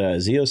it? Was it a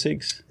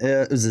Z06?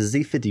 It was a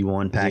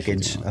Z51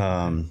 package.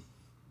 Z51.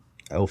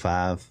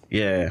 05.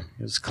 Yeah, it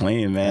was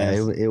clean, man.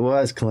 It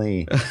was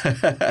clean.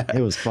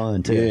 It was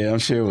fun too. Yeah, I'm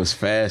sure it was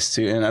fast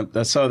too. And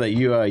I saw that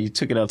you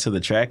took it out to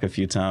the track a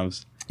few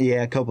times.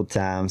 Yeah, a couple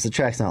times. The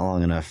track's not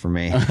long enough for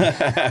me.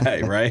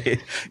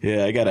 Right?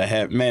 Yeah, I gotta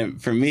have, man.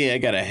 For me, I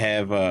gotta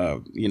have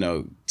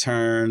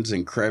turns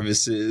and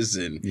crevices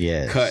and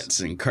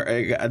cuts and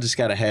I just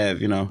gotta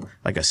have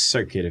like a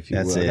circuit, if you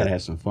will. I gotta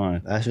have some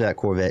fun. That's where that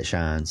Corvette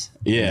shines.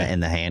 Yeah,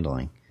 in the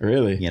handling.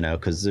 Really?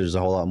 Because there's a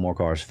whole lot more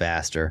cars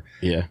faster.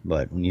 Yeah.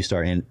 But when you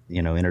start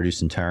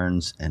introducing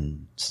turns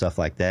and stuff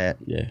like that,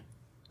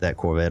 that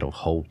Corvette will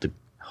hold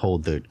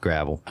the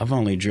gravel. I've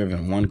only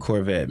driven one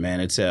Corvette, man.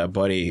 It's a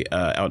buddy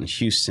out in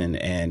Houston,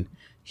 and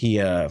he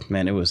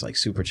man, it was like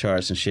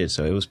supercharged and shit,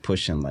 so it was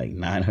pushing like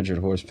 900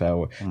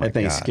 horsepower. That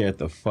thing scared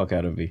the fuck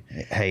out of me.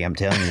 Hey, I'm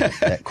telling you,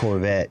 that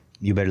Corvette,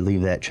 you better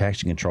leave that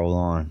traction control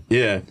on.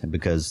 Yeah.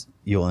 Because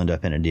you'll end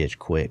up in a ditch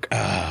quick.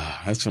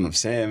 That's what I'm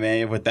saying,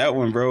 man. With that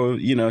one, bro,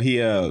 we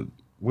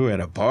were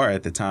at a bar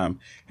at the time,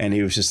 and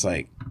he was just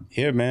like,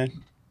 "Here, man."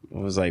 I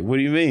was like, "What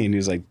do you mean?" He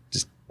was like,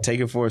 "Just take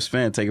it for a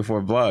spin, take it for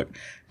a block."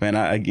 Man,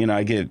 I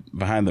get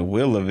behind the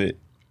wheel of it,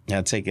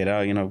 I take it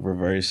out,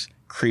 reverse,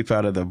 creep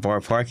out of the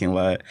bar parking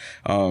lot.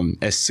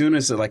 As soon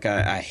as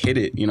I hit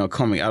it,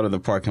 coming out of the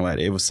parking lot,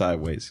 it was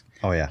sideways.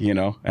 Oh yeah.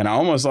 And I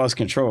almost lost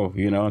control,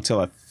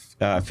 until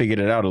I figured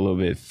it out a little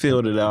bit,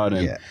 filled it out,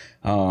 and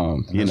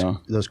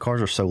those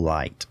cars are so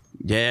light.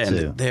 Yeah,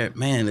 and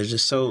they're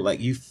just so like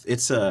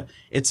it's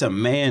a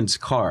man's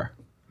car.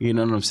 You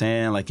know what I'm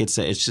saying? Like it's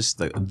just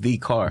the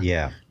car.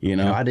 Yeah.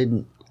 I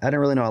didn't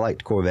really know I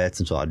liked Corvettes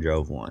until I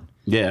drove one.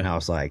 Yeah. And I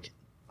was like,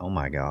 oh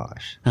my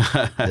gosh,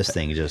 this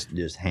thing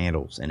just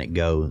handles and it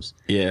goes.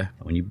 Yeah.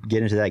 And when you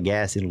get into that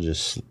gas, it'll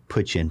just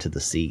put you into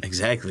the seat.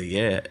 Exactly.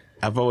 Yeah.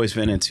 I've always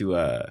been into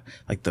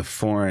like the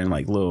foreign,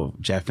 like little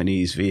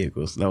Japanese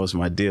vehicles. That was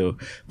my deal.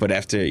 But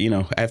after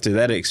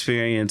that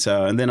experience,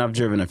 and then I've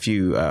driven a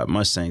few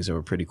Mustangs that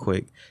were pretty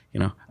quick.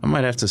 I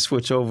might have to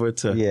switch over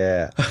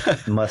to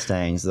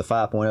Mustangs. The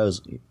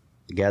 5.0s,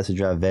 the guys who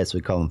drive vets,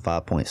 we call them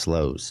 5-point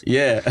slows.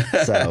 Yeah.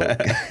 So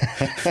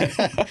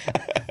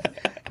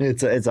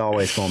it's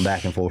always going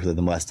back and forth with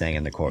the Mustang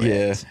and the Corvette.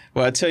 Yeah.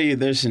 Well, I tell you,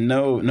 there's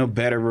no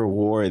better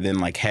reward than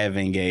like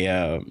having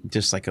a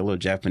just like a little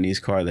Japanese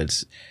car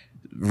that's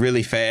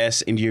really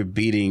fast, and you're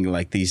beating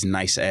like these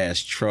nice ass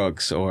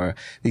trucks or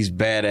these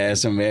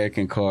badass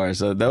American cars.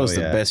 That was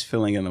the best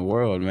feeling in the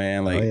world,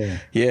 man. Like,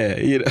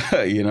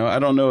 I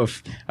don't know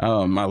if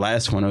my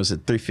last one, was a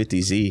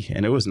 350Z,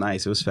 and it was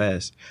nice. It was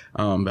fast.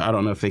 But I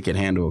don't know if it could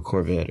handle a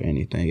Corvette or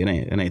anything. It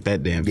ain't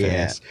that damn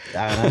fast.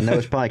 I know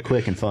it's probably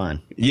quick and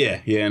fun.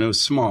 Yeah, and it was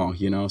small,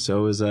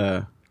 so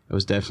it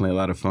was definitely a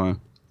lot of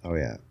fun. Oh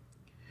yeah,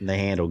 and they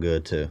handle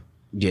good too.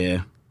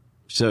 Yeah.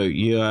 So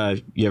you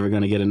ever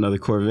gonna get another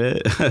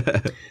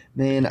Corvette?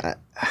 Man,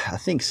 I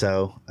think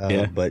so.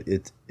 But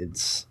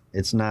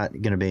it's not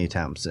gonna be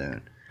anytime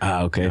soon.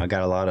 Okay. I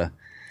got a lot of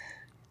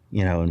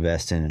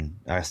investing, and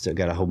I still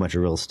got a whole bunch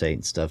of real estate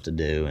and stuff to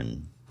do,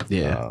 and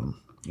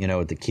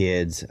with the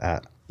kids,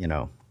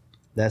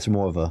 that's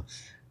more of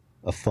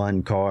a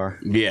fun car.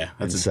 Yeah,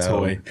 that's a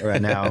toy.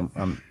 Right now,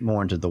 I'm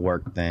more into the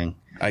work thing.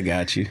 I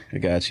got you.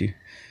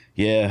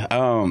 Yeah.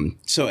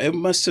 So it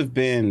must have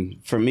been,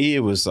 for me, it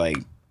was like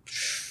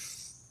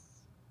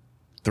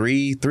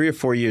 3 or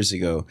 4 years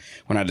ago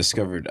when I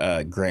discovered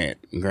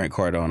Grant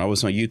Cardone. I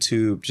was on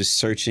YouTube just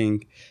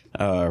searching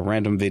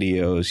random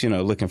videos,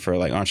 looking for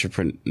like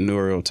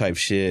entrepreneurial type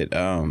shit.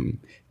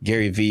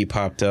 Gary Vee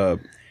popped up,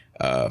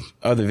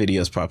 other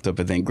videos popped up,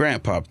 but then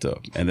Grant popped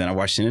up, and then I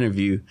watched an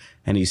interview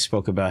and he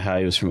spoke about how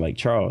he was from Lake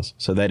Charles,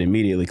 so that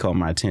immediately caught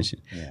my attention.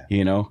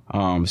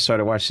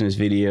 Started watching his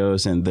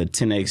videos, and the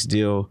 10X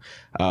deal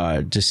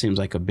just seems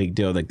like a big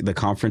deal. The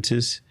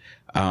conferences,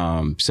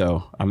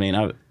 So, I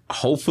mean,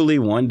 hopefully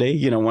one day,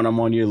 you know, when I'm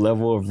on your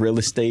level of real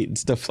estate and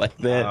stuff like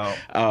that,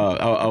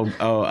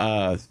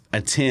 I'll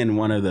attend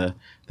one of the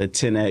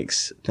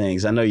 10X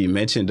things. I know you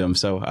mentioned them.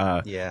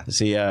 So,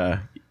 see,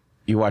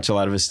 you watch a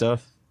lot of his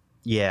stuff?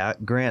 Yeah.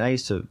 Grant, I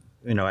used to,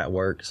 you know, at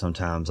work,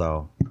 sometimes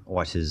I'll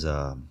watch his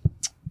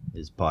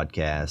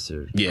podcast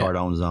or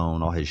Cardone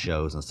Zone, all his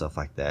shows and stuff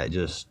like that,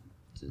 just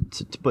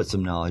to put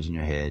some knowledge in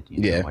your head,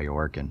 you know, while you're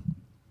working.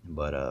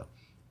 But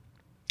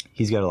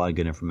he's got a lot of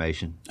good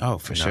information. Oh,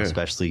 for sure.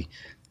 Especially,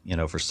 you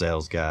know, for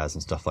sales guys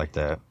and stuff like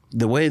that.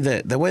 The way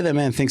that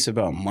man thinks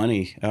about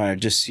money,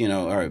 just, you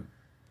know, or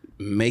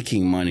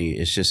making money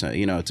is just,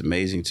 you know, it's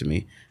amazing to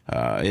me.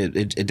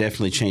 It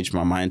definitely changed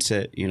my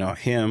mindset. You know,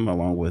 him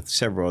along with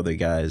several other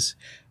guys,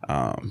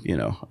 you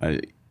know,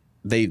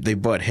 they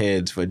butt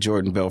heads for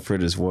Jordan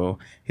Belfort as well.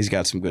 He's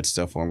got some good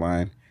stuff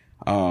online.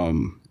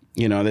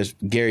 You know, there's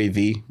Gary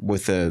V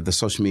with the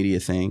social media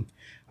thing.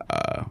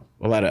 A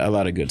lot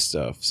of good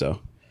stuff.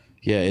 So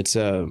yeah, it's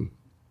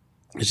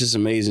just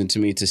amazing to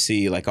me to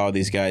see like all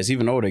these guys,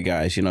 even older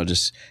guys, you know,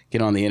 just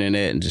get on the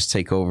internet and just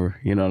take over.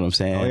 You know what I'm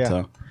saying? Oh, yeah.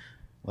 So,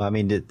 well, I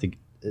mean,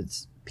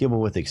 it's people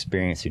with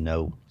experience who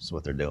knows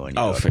what they're doing.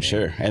 Oh, for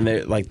sure. And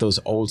they're like those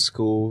old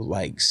school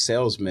like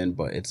salesmen,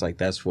 but it's like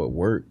that's what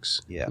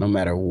works. Yeah. No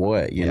matter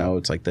what, you know,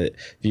 it's like that.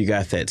 If you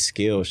got that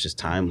skill, it's just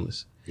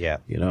timeless. Yeah.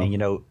 You know. And you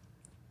know,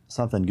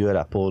 something good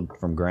I pulled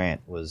from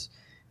Grant was,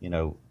 you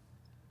know,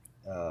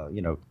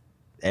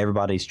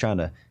 everybody's trying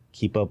to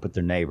keep up with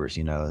their neighbors.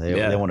 You know,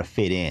 they want to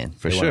fit in.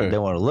 For sure. They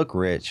want to look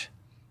rich,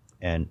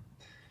 and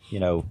you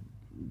know,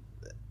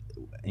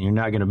 you're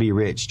not going to be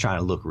rich trying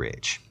to look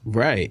rich.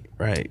 Right.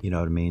 You know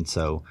what I mean?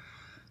 So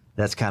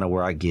that's kind of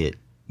where I get,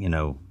 you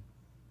know,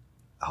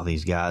 all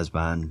these guys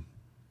buying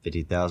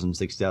 $50,000,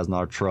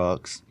 $60,000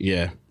 trucks.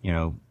 Yeah. You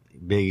know,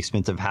 big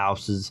expensive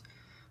houses,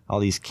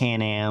 all these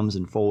Can-Ams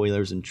and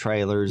four-wheelers and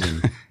trailers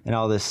and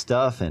all this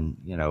stuff. And,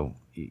 you know,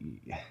 and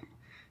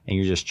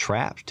you're just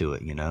trapped to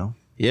it, you know?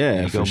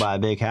 Yeah. You go buy a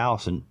big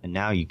house and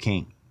now you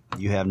can't.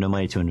 You have no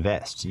money to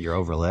invest. You're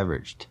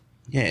over-leveraged.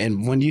 Yeah,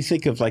 and when you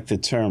think of like the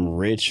term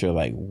rich or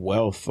like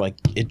wealth, like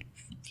it,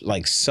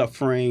 like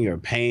suffering or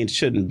pain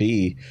shouldn't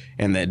be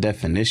in that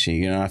definition.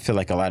 You know, I feel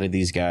like a lot of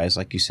these guys,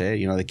 like you said,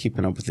 you know, they're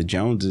keeping up with the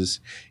Joneses,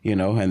 you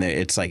know, and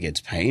it's like it's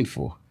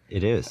painful.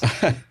 It is.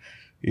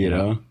 you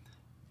know?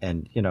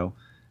 And, you know,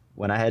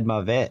 when I had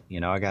my vet, you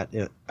know, I got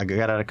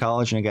out of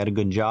college and I got a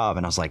good job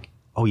and I was like,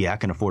 oh, yeah, I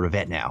can afford a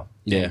vet now.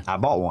 Yeah. And I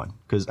bought one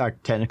because I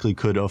technically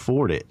could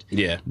afford it.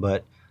 Yeah.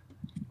 But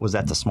was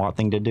that the smart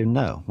thing to do?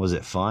 No. Was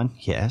it fun?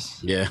 Yes.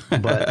 Yeah.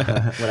 But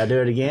would I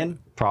do it again?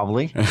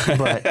 Probably.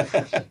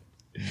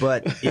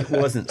 But it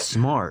wasn't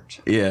smart.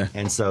 Yeah.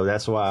 And so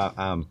that's why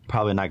I'm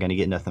probably not going to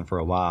get nothing for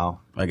a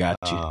while. I got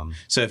you.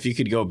 So if you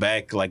could go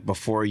back, like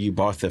before you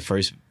bought the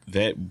first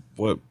vet,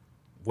 what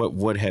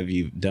would have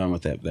you done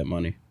with that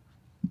money?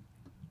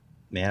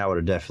 Man, I would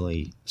have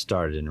definitely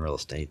started in real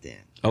estate then.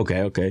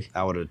 Okay.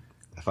 I would have,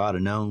 if I'd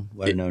have known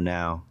what I know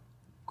now.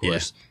 Of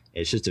course,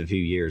 it's just a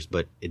few years,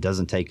 but it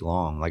doesn't take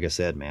long. Like I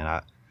said,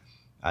 man,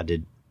 I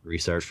did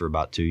research for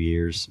about 2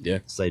 years. Yeah.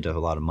 Saved up a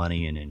lot of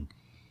money, and then,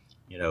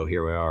 you know,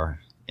 here we are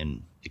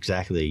in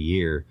exactly a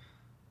year.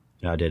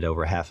 You know, I did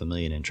over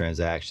 $500,000 in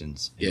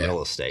transactions in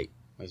real estate.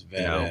 That's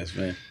badass,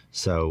 man.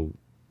 So,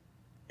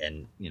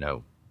 and you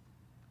know,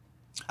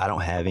 I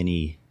don't have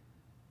any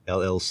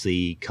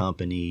LLC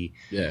company.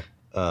 Yeah.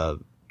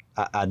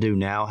 I do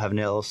now have an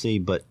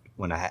LLC, but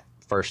when I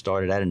first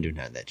started, I didn't do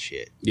none of that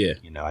shit. Yeah.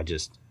 You know, I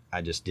just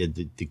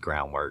did the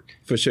groundwork.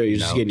 For sure. You're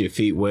just getting your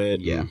feet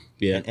wet. Yeah.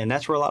 Yeah. And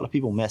that's where a lot of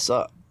people mess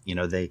up. You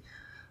know, they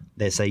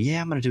say,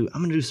 yeah, I'm gonna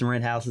do some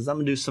rent houses. I'm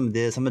gonna do some of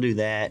this. I'm gonna do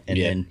that. And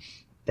then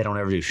they don't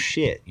ever do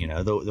shit. You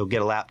know, they'll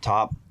get a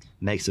laptop,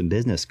 make some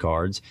business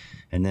cards,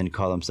 and then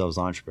call themselves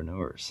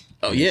entrepreneurs.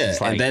 Oh, yeah.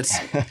 Like,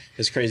 and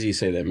it's crazy you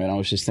say that, man. I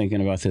was just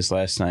thinking about this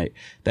last night.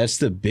 That's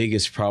the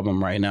biggest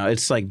problem right now.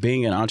 It's like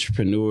being an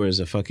entrepreneur is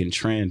a fucking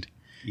trend.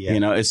 Yeah. You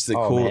know, it's the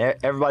cool. Man,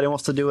 everybody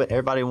wants to do it.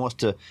 Everybody wants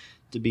to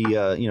be,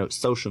 you know,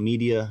 social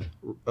media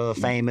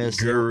famous.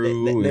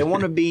 Guru. They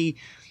want to be.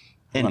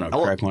 I'm going to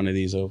crack one of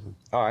these open.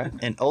 All right.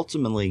 And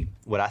ultimately,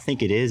 what I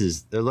think it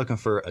is they're looking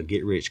for a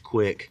get rich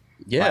quick.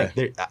 Yeah.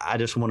 Like I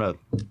just want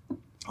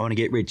to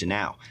get rich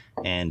now.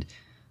 And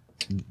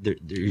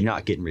you're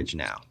not getting rich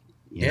now.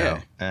 You know?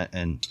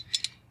 And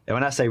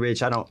when I say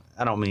rich, I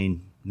don't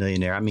mean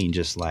millionaire. I mean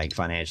just like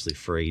financially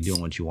free,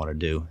 doing what you want to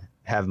do,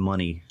 have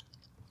money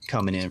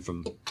coming in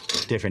from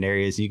different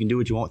areas. You can do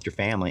what you want with your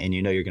family, and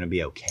you know you're going to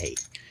be okay.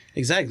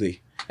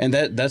 Exactly. And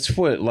that's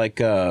what like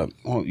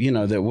you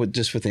know, that what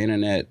just with the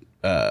internet.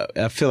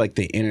 I feel like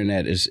the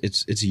internet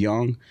it's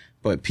young,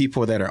 but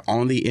people that are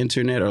on the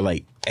internet are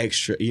like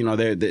extra. You know,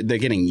 they're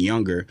getting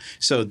younger,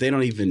 so they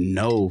don't even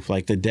know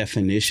like the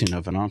definition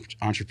of an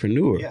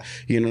entrepreneur. Yeah.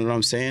 You know what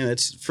I'm saying?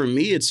 That's for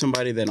me. It's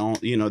somebody that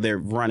you know, they're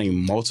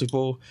running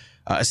multiple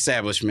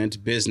establishments,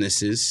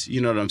 businesses.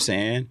 You know what I'm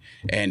saying?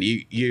 And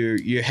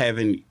you're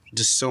having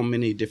just so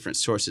many different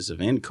sources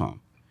of income.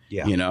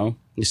 Yeah. You know,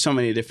 there's so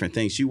many different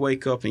things. You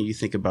wake up and you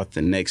think about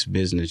the next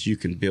business you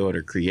can build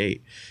or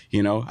create.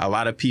 You know, a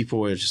lot of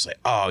people are just like,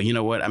 oh, you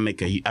know what? I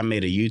made a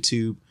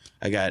YouTube.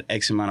 I got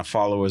X amount of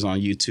followers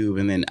on YouTube,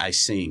 and then I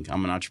sing.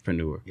 I'm an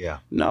entrepreneur. Yeah.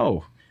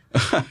 No.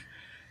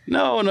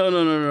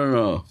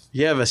 No.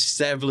 You have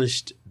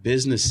established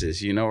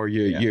businesses, you know, or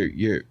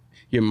your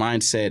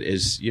mindset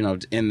is, you know,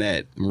 in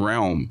that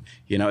realm.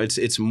 You know,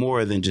 it's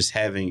more than just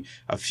having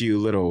a few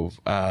little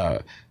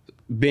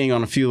being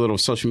on a few little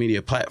social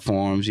media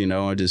platforms, you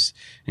know,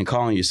 and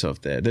calling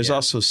yourself that. There's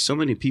also so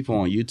many people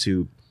on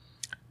YouTube.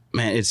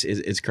 Man,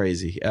 it's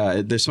crazy.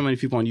 There's so many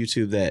people on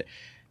YouTube that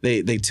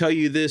they tell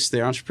you this,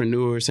 they're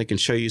entrepreneurs, they can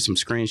show you some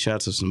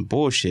screenshots of some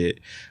bullshit,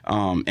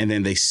 and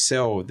then they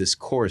sell this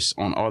course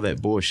on all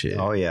that bullshit.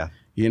 Oh, yeah.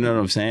 You know what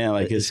I'm saying?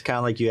 Like it's kind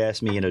of like you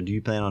asked me, you know, do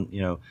you plan on,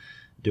 you know,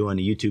 doing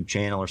a YouTube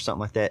channel or something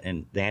like that?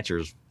 And the answer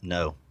is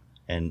no.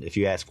 And if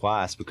you ask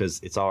why, it's because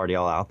it's already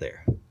all out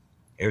there.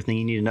 Everything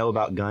you need to know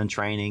about gun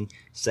training,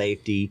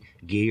 safety,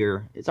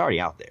 gear, it's already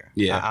out there.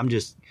 Yeah. I'm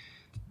just,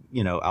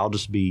 you know, I'll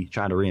just be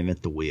trying to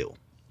reinvent the wheel.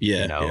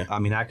 Yeah. You know, I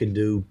mean, I could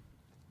do,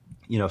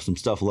 you know, some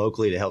stuff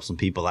locally to help some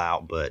people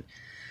out, but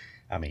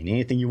I mean,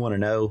 anything you want to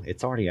know,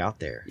 it's already out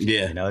there.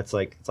 Yeah. You know, it's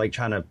like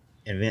trying to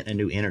invent a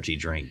new energy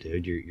drink,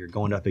 dude. You're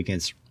going up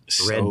against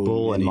Red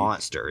Bull and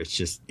Monster. It's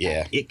just,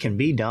 it can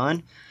be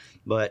done,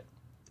 but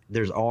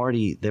they've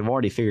already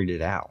figured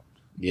it out.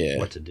 Yeah.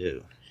 What to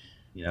do.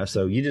 You know,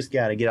 so you just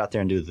got to get out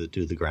there and do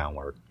the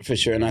groundwork. For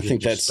sure. And I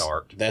think that's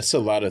a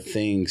lot of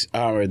things,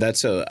 or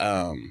that's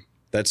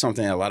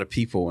something a lot of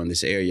people in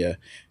this area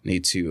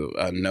need to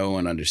know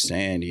and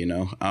understand, you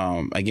know.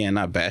 Again,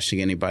 not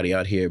bashing anybody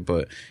out here,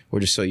 but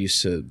we're just so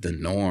used to the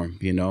norm,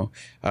 you know.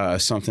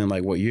 Something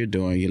like what you're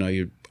doing, you know,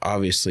 you're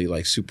obviously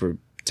like super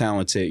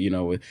talented, you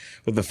know, with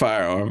the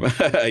firearm,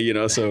 you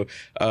know. So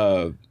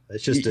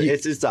it's just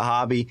it's a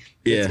hobby.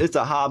 Yeah. It's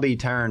a hobby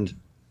turned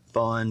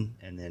fun,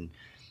 and then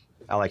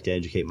I like to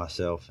educate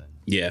myself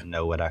and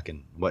know what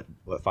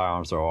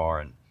firearms there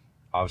are, and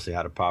obviously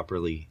how to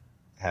properly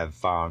have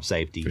firearm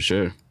safety. For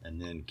sure.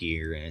 And then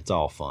gear, and it's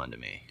all fun to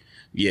me.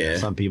 Yeah. You know,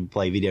 some people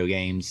play video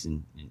games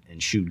and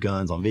shoot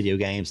guns on video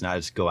games, and I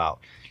just go out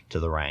to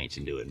the range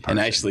and do it in person.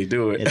 And actually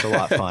do it. It's a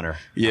lot funner.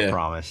 I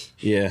promise.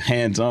 Yeah,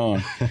 hands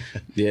on.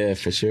 Yeah,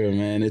 for sure,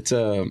 man.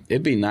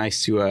 It'd be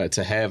nice to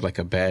have like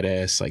a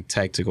badass like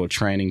tactical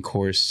training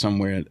course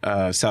somewhere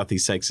in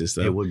Southeast Texas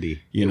though. It would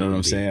be. You know what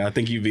I'm saying? I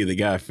think you'd be the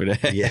guy for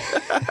that. Yeah.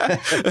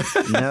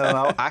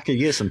 No, I could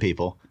get some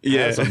people.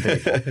 Yeah. Some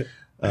people.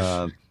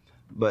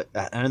 But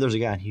I know there's a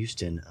guy in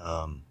Houston.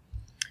 Gosh,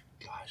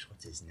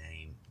 what's his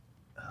name?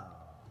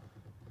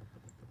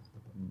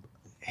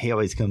 He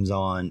always comes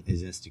on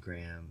his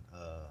Instagram.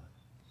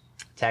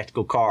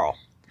 Tactical Carl.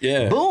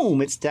 Yeah. Boom!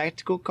 It's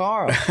Tactical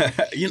Carl.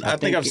 You know, I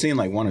think I've seen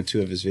like one or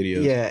two of his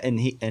videos. Yeah, and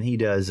he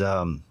does.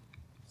 I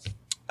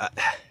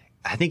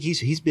think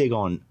he's big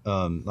on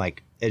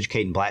like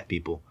educating black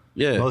people.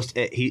 Yeah.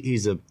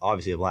 He's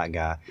obviously a black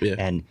guy. Yeah.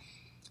 And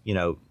you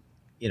know,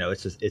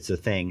 it's a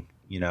thing.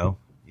 You know,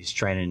 he's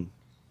training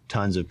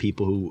tons of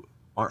people who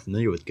aren't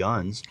familiar with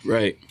guns.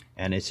 Right.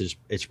 And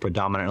it's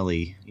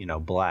predominantly, you know,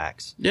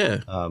 blacks.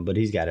 Yeah. But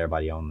he's got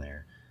everybody on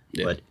there.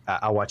 Yeah. But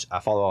I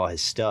follow all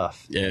his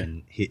stuff. Yeah.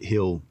 And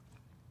he'll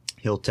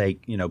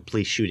take, you know,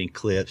 police shooting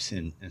clips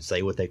and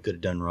say what they could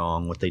have done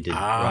wrong, what they did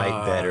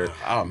right better.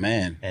 Oh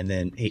man. And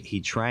then he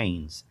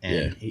trains,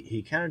 and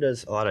he kind of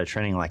does a lot of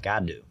training like I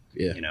do.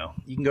 Yeah. You know,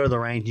 you can go to the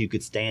range, you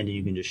could stand and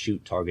you can just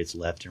shoot targets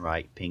left and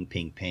right, ping,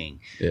 ping, ping.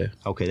 Yeah.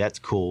 Okay, that's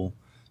cool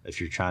if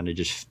you're trying to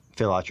just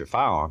fill out your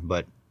firearm.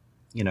 But,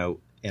 you know,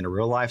 in a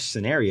real life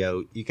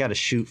scenario, you got to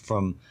shoot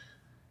from,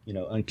 you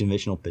know,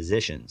 unconventional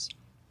positions,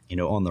 you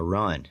know, on the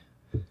run,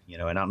 you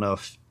know. And I don't know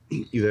if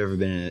you've ever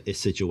been in a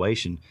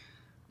situation,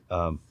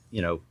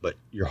 you know, but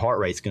your heart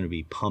rate's going to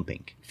be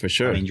pumping. For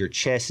sure. I mean, your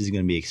chest is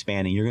going to be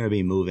expanding. You're going to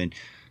be moving.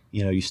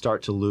 You know, you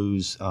start to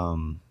lose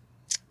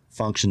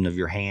function of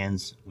your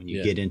hands when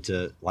you get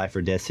into life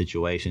or death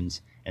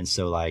situations. And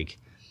so, like,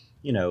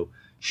 you know,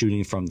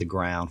 shooting from the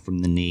ground, from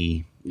the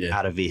knee,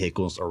 out of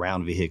vehicles,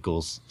 around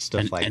vehicles,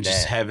 stuff like that. And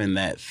just having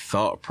that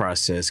thought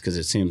process, because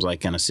it seems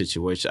like in a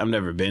situation, I've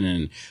never been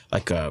in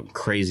like a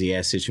crazy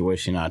ass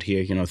situation out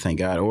here, you know, thank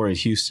God, or in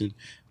Houston,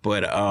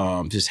 but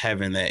just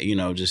having that, you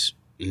know, just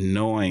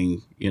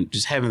knowing, you know,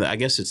 just having that, I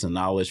guess it's the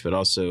knowledge, but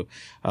also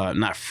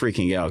not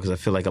freaking out, because I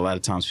feel like a lot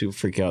of times people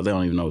freak out, they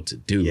don't even know what to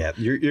do. Yeah,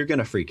 you're going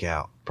to freak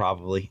out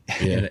probably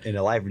in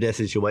a life or death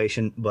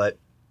situation, but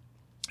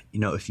you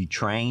know, if you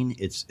train,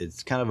 it's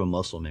kind of a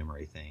muscle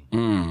memory thing.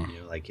 You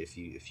know, like if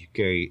you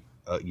carry,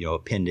 you know,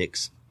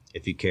 appendix,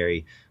 if you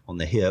carry on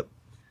the hip,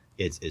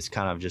 it's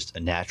kind of just a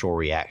natural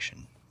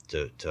reaction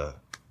to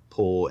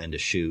pull and to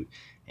shoot,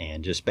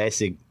 and just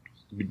basic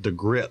the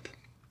grip.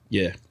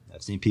 Yeah,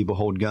 I've seen people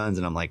hold guns,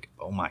 and I'm like,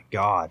 oh my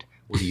God,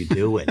 what are you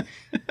doing?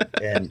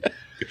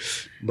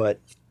 But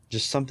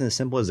just something as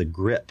simple as a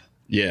grip,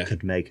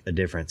 could make a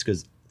difference.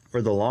 Because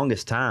for the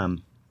longest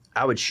time,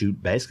 I would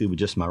shoot basically with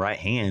just my right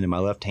hand, and my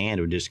left hand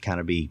would just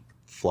kind of be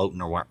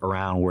floating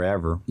around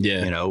wherever.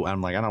 Yeah. You know,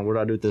 I'm like, I don't know what do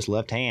I do with this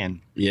left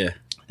hand. Yeah.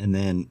 And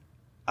then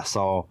I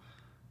saw,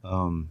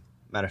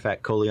 matter of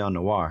fact, Coleon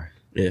Noir.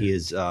 Yeah. He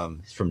is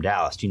he's from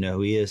Dallas. Do you know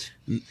who he is?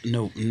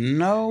 No.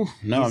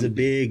 He's a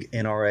big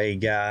NRA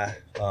guy,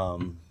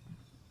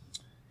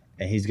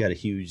 and he's got a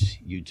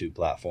huge YouTube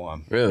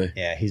platform. Really?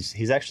 Yeah,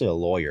 he's actually a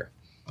lawyer.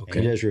 Okay.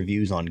 And he does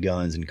reviews on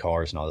guns and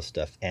cars and all this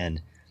stuff.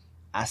 And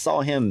I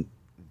saw him,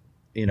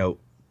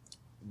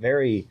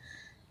 very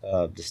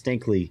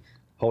distinctly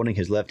holding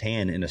his left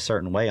hand in a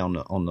certain way on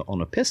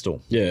a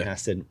pistol. Yeah. And I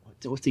said,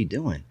 "What's he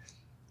doing?"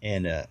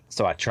 And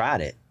so I tried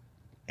it,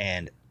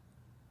 and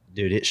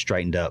dude, it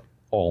straightened up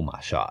all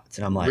my shots.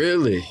 And I'm like,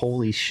 really?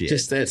 Holy shit!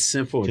 Just that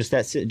simple.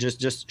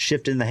 Just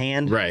shifting the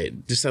hand, right?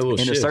 Just that little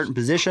in shift. a certain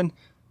position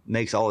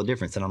makes all the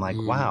difference. And I'm like,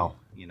 wow.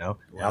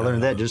 I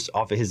learned that just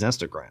off of his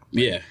Instagram.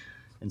 Yeah.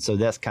 And so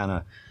that's kind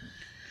of,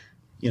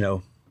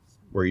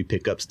 where you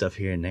pick up stuff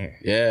here and there.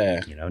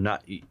 Yeah.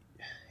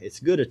 It's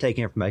good to take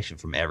information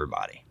from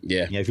everybody.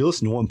 Yeah. If you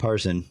listen to one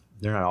person,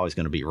 they're not always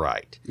going to be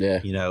right.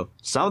 Yeah.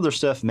 Some of their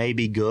stuff may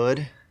be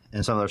good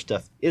and some of their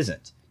stuff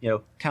isn't.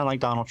 Kind of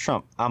like Donald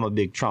Trump. I'm a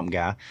big Trump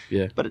guy.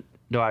 Yeah. But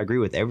do I agree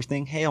with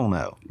everything? Hell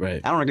no.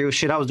 Right. I don't agree with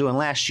shit I was doing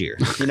last year.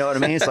 You know what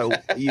I mean? So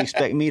you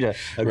expect me to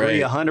agree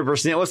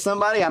 100% with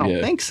somebody? I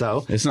don't think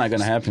so. It's not going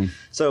to happen.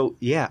 So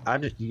yeah, I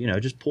just,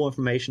 just pull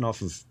information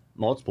off of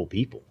multiple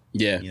people.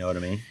 Yeah. You know what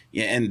I mean?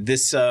 Yeah. And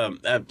this, I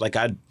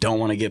don't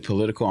want to get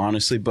political,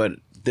 honestly, but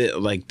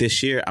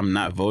this year I'm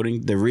not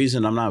voting. The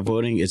reason I'm not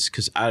voting is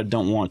because I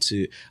don't want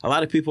to. A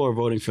lot of people are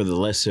voting for the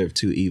lesser of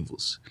two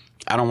evils.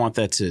 I don't want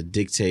that to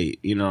dictate,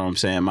 you know what I'm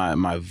saying,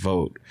 my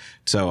vote.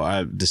 So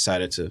I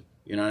decided to,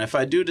 and if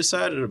I do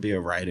decide, it'll be a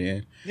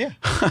write-in. Yeah.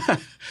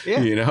 Yeah.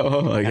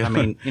 I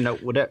mean,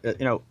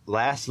 whatever,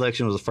 last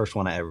election was the first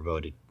one I ever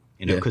voted.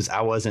 Because I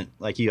wasn't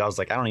like you. I was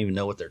like, I don't even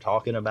know what they're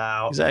talking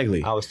about.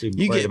 Exactly. I was too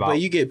worried about. But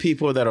you get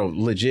people that are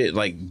legit,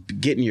 like,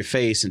 get in your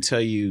face and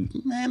tell you,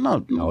 man,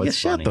 no,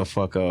 shut the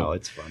fuck up. Oh,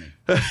 it's funny.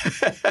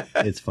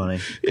 It's funny.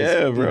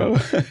 Yeah, bro.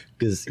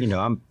 Because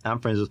I'm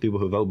friends with people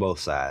who vote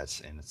both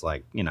sides, and it's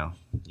like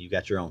you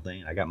got your own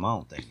thing, I got my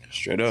own thing.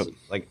 Straight up.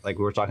 Like we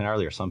were talking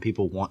earlier, some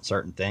people want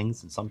certain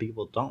things, and some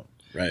people don't.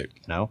 Right.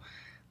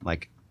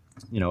 Like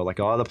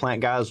all the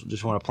plant guys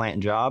just want a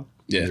plant job.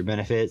 Yeah. Their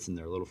benefits and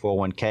their little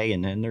 401k,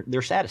 and then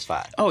they're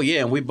satisfied. Oh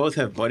yeah, and we both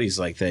have buddies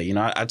like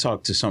that. I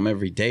talk to some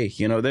every day.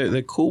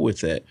 They're cool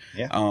with that.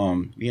 Yeah.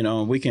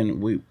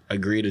 We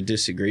agree to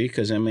disagree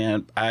because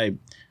I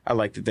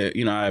like that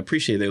they I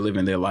appreciate they're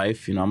living their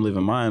life. I'm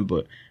living mine,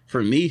 but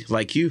for me,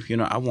 like you,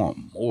 I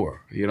want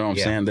more. You know what I'm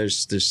saying?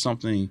 There's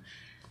something,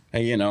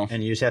 and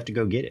you just have to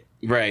go get it.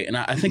 Right. And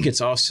I think it's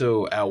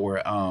also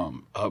our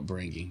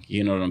upbringing.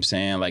 You know what I'm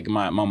saying? Like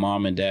my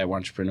mom and dad were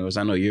entrepreneurs.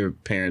 I know your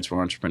parents were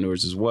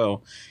entrepreneurs as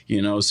well.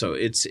 So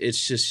it's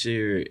just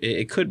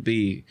it could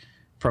be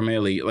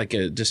primarily like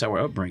just our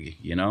upbringing,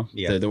 Yeah.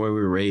 The way we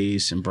were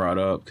raised and brought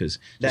up, because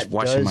just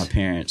watching my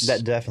parents.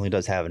 That definitely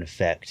does have an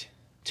effect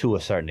to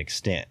a certain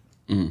extent.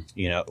 They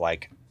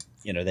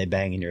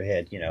bang in your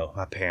head,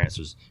 my parents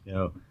was,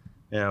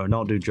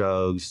 don't do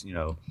drugs,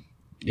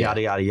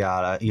 yada yada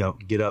yada.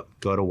 Get up,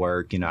 go to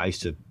work. I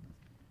used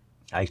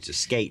to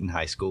skate in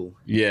high school.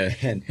 Yeah,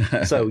 and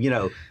so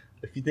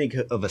if you think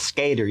of a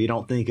skater, you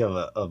don't think of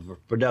a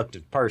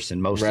productive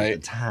person most of the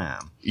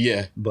time.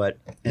 Yeah,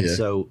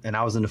 and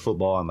I was into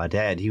football, and my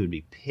dad, he would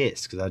be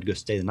pissed because I'd go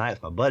stay the night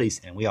with my buddies,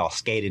 and we all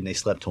skated and they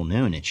slept till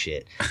noon and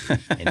shit.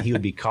 And he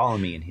would be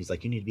calling me, and he's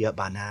like, "You need to be up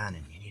by 9,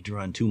 and you need to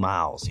run 2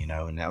 miles," and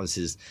that was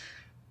his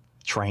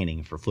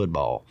training for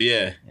football.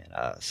 Yeah,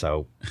 and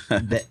so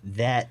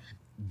that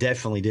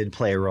definitely did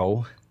play a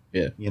role.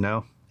 Yeah.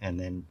 And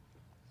then,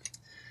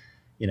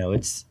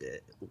 it's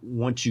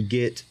once you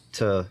get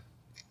to,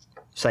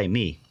 say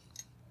me,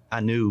 I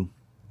knew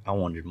I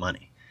wanted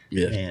money.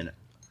 Yeah. And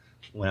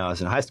when I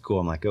was in high school,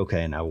 I'm like,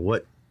 okay, now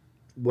what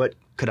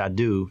could I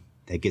do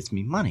that gets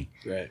me money?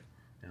 Right.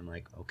 And I'm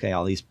like, okay,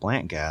 all these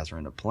plant guys are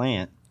in a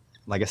plant.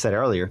 Like I said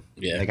earlier,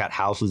 they got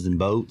houses and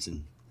boats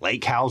and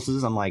lake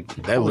houses. I'm like,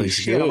 that holy looks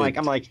shit. good.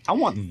 I'm like, I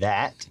want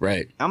that.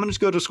 Right. I'm gonna just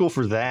go to school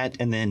for that,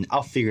 and then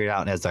I'll figure it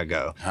out as I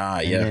go.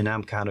 And then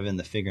I'm kind of in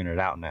the figuring it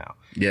out now.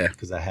 Yeah.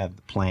 Because I have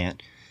the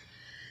plant,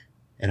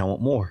 and I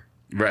want more.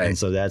 Right. And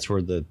so that's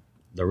where the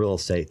real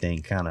estate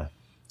thing kind of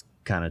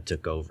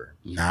took over.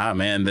 Nah,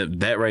 man,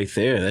 that right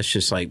there, that's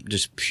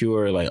just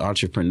pure like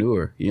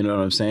entrepreneur. You know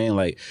what I'm saying?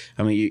 Like,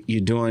 I mean,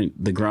 you're doing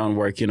the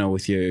groundwork,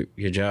 with your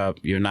job,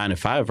 your 9 to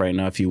 5 right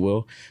now, if you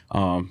will.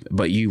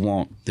 But you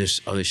want this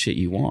other shit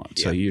you want.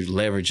 So you're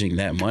leveraging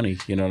that money.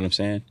 You know what I'm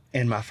saying?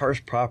 And my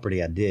first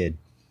property I did,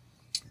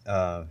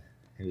 it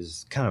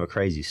was kind of a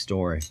crazy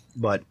story,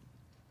 but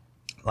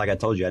like I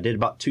told you, I did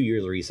about 2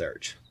 years of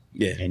research.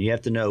 Yeah. And you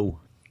have to know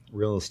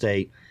real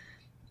estate.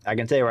 I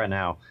can tell you right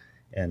now,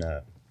 and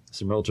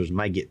some realtors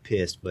might get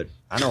pissed, but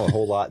I know a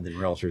whole lot than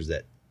realtors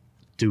that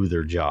do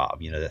their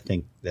job. That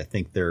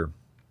think they're,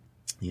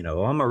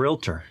 oh, I'm a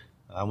realtor.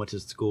 I went to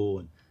school,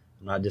 and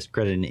I'm not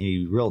discrediting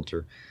any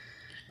realtor.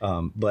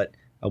 But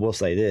I will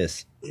say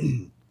this: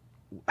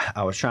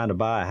 I was trying to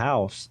buy a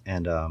house,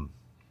 and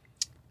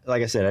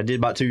like I said, I did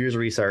about 2 years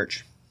of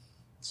research,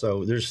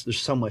 So there's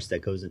so much that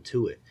goes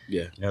into it.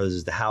 Yeah. You know,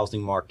 there's the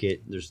housing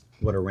market. There's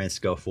what do rents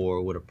go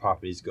for? What do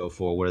properties go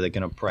for? What are they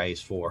going to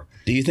appraise for?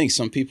 Do you think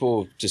some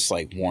people just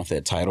like want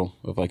that title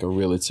of like a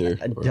realtor?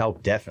 Oh,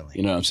 definitely.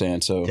 You know what I'm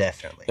saying? So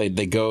definitely.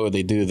 They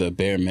do the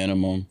bare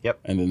minimum.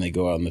 Yep. And then they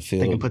go out in the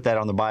field. They can put that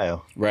on the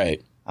bio.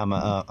 Right. I'm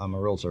a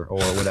realtor or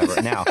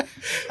whatever. Now,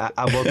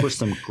 I work with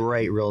some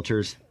great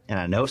realtors, and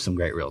I know some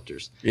great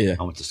realtors. Yeah.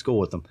 I went to school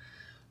with them,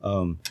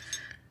 and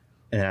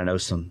I know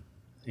some.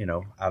 You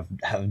know,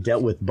 I've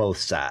dealt with both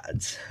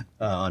sides,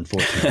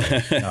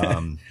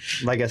 unfortunately.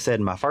 Like I said,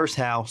 in my first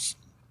house,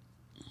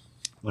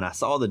 when I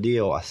saw the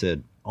deal, I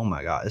said, "Oh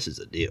my God, this is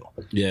a deal."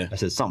 Yeah. I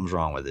said, "Something's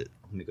wrong with it.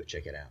 Let me go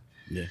check it out."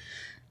 Yeah.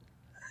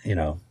 You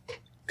know,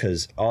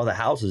 because all the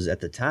houses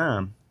at the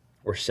time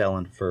were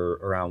selling for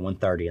around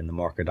 130 in the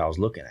market I was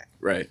looking at.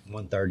 Right.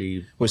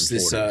 130. Was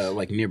this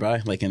like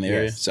nearby, like in the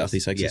area,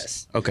 Southeast Texas?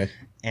 Yes. Okay.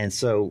 And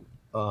so,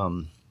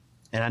 and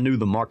I knew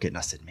the market, and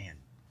I said, "Man,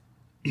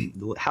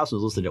 the house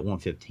was listed at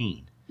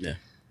 115." Yeah.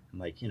 I'm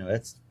like, you know,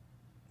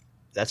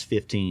 that's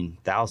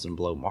 15,000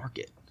 below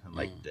market. I'm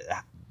like,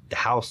 the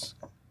house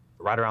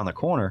right around the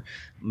corner,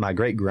 my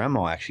great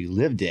grandma actually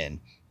lived in,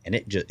 and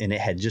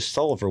it had just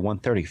sold for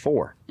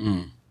 134.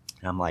 And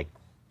I'm like,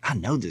 I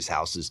know this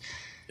house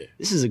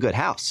this is a good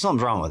house.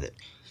 Something's wrong with it.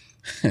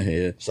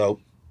 Yeah. So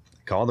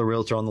I call the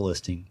realtor on the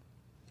listing.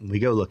 We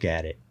go look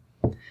at it,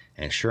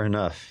 and sure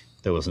enough,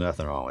 there was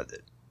nothing wrong with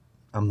it.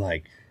 I'm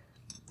like,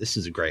 this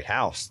is a great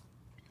house.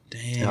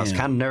 Damn. And I was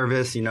kind of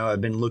nervous. You know,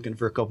 I've been looking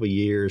for a couple of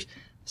years,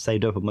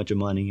 saved up a bunch of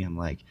money. I'm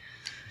like,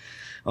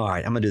 all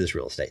right, I'm going to do this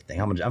real estate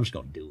thing. I'm just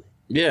going to do it.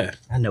 Yeah.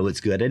 I know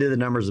it's good. I did the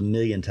numbers a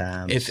million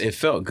times. It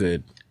felt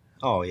good.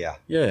 Oh, yeah.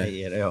 Yeah.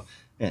 You know,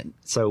 and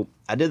so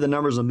I did the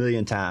numbers a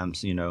million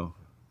times, you know,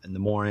 in the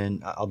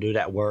morning. I'll do it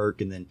at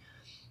work. And then,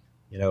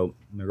 you know,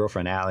 my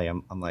girlfriend, Allie,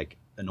 I'm like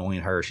annoying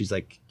her. She's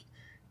like,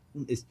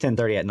 it's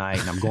 10:30 at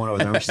night, and I'm going over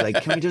there. And she's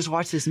like, "Can we just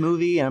watch this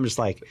movie?" And I'm just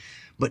like,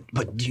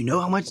 But do you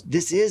know how much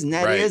this is and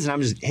that is? And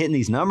I'm just hitting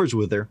these numbers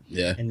with her.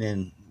 Yeah. And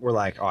then we're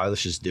like, all right,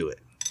 let's just do it.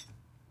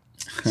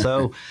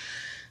 So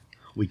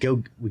we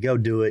go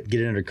do it,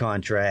 get it under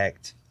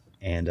contract,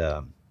 and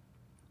I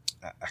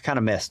kind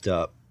of messed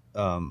up.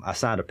 I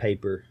signed a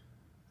paper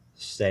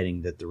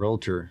stating that the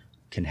realtor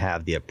can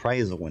have the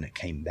appraisal when it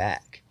came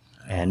back.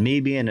 And me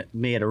being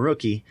a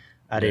rookie,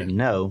 I didn't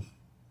know,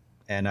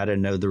 and I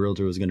didn't know the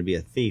realtor was going to be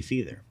a thief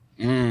either.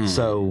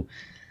 So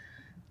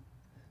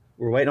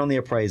we're waiting on the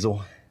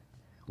appraisal.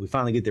 We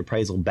finally get the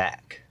appraisal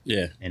back.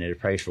 Yeah. And it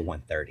appraised for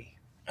 130.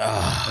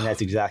 And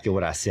that's exactly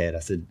what I said. I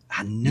said,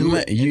 I knew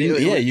it.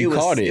 You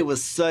caught it. It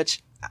was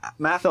such,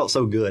 I felt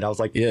so good. I was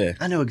like,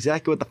 I know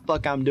exactly what the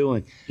fuck I'm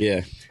doing.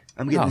 Yeah.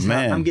 I'm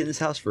getting this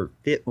house for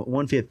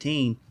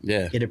 115.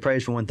 Yeah. It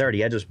appraised for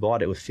 130. I just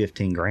bought it with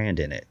 15 grand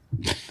in it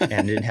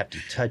and didn't have to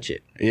touch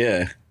it.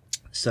 Yeah.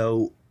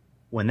 So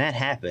when that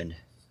happened,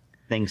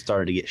 things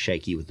started to get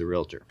shaky with the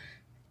realtor.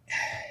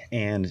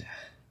 And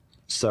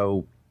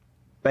so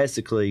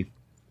basically,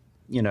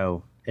 you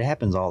know, it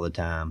happens all the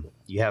time.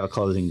 You have a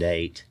closing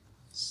date,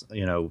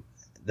 you know,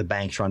 the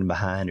bank's running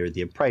behind or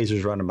the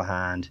appraiser's running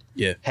behind.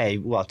 Yeah. Hey,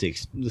 we'll have to,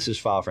 let's just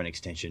file for an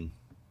extension,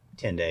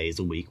 10 days,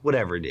 a week,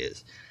 whatever it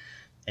is.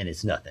 And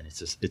it's nothing.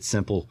 It's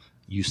simple.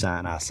 You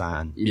sign, I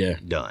sign. Yeah.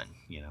 Done,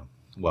 you know.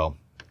 Well,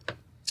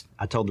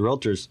 I told the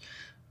realtors,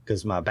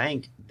 because my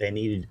bank, they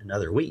needed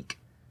another week.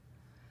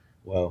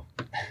 Well,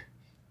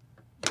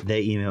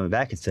 they emailed me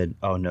back and said,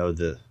 oh, no,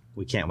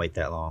 we can't wait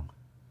that long.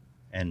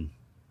 And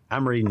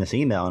I'm reading this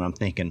email and I'm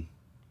thinking,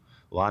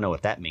 well, I know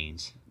what that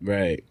means.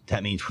 Right.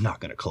 That means we're not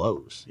going to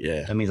close.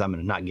 Yeah. That means I'm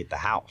going to not get the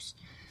house.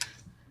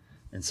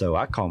 And so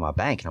I call my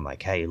bank and I'm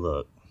like, hey,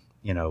 look,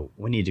 you know,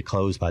 we need to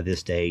close by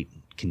this date.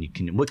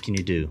 What can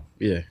you do?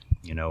 Yeah.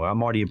 You know,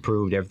 I'm already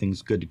approved.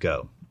 Everything's good to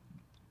go.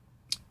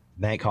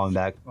 Bank calling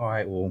back. All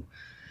right, well,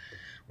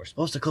 we're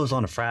supposed to close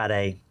on a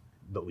Friday,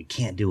 but we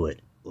can't do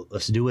it.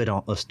 Let's do it.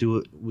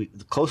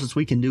 The closest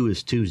we can do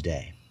is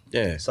Tuesday.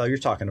 Yeah. So you're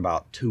talking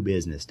about 2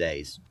 business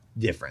days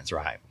difference,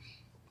 right?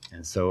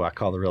 And so I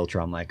call the realtor.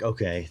 I'm like,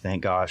 okay,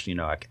 thank gosh, you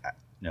know,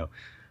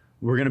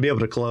 we're going to be able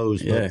to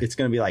close, but it's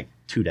going to be like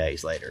 2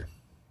 days later.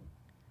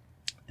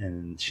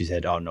 And she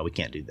said, oh, no, we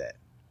can't do that.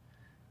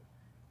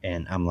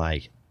 And I'm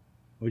like,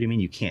 what do you mean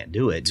you can't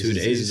do it? 2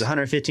 days? This is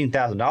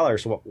 $115,000.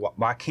 So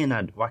why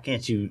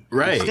can't you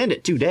extend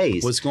it 2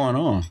 days? What's going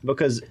on?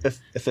 Because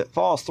if it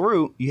falls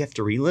through, you have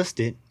to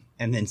relist it.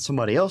 And then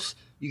somebody else,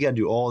 you got to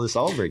do all this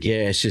over again.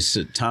 Yeah, it's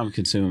just time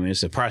consuming.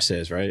 It's a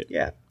process, right?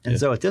 Yeah. And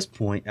so at this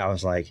point, I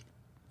was like,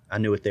 I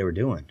knew what they were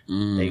doing.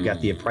 They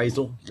got the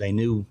appraisal. They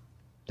knew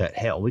that,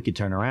 hell, we could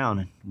turn around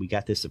and we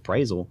got this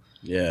appraisal.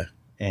 Yeah.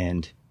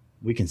 And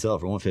we can sell it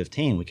for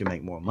 115. We can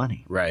make more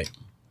money. Right.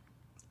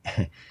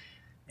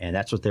 And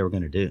that's what they were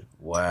going to do.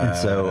 Wow. And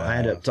so I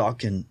ended up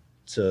talking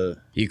to...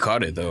 You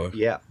caught it, though.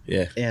 Yeah.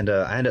 Yeah. And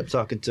I ended up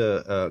talking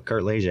to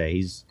Kurt Leger.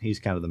 He's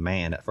kind of the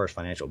man at First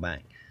Financial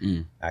Bank.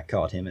 I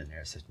called him in there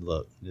and said,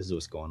 look, this is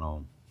what's going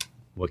on.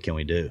 What can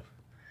we do?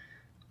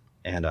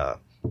 And I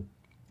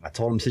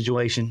told him the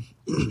situation.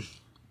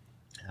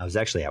 I was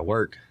actually at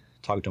work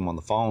talking to him on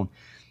the phone,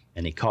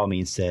 and he called me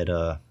and said,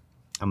 I'm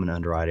going to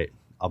underwrite it.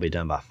 I'll be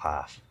done by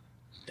 5.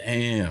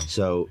 Damn.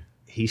 So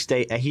he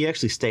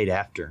actually stayed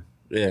after.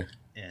 Yeah.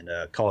 And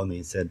called me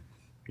and said,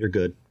 you're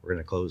good. We're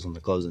going to close on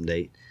the closing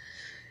date.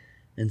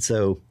 And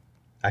so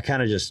I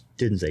kind of just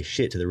didn't say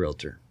shit to the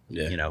realtor,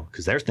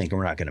 because they're thinking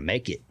we're not going to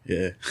make it.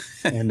 Yeah.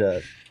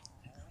 And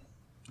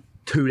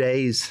 2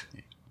 days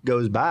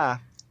goes by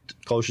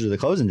closer to the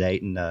closing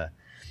date, and the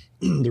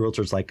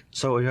realtor's like,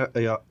 so are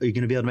you going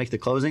to be able to make the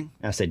closing?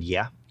 And I said,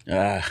 yeah.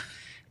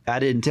 I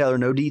didn't tell her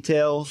no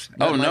details.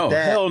 Oh, no. Like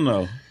that. Hell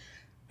no.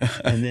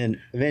 And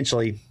then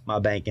eventually my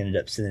bank ended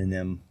up sending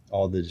them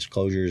all the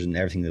disclosures and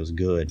everything that was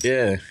good.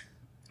 Yeah.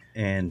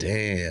 And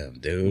damn,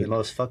 dude. The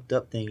most fucked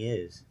up thing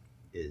is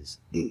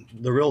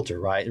the realtor,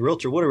 right? The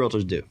realtor, what do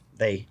realtors do?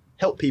 They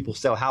help people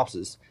sell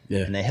houses.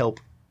 Yeah. And they help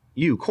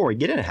you, Corey,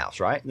 get in a house,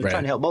 right? They're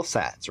trying to help both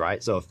sides,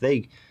 right? So if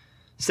they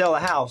sell a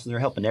house, they're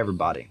helping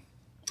everybody.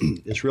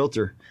 This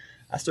realtor,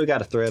 I still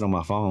got a thread on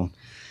my phone.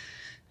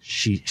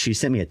 She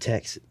sent me a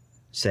text,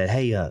 said,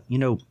 hey,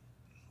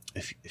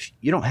 if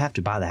you don't have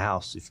to buy the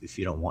house if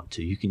you don't want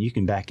to. You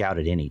can back out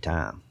at any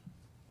time.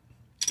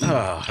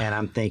 And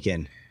I'm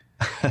thinking,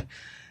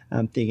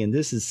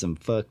 this is some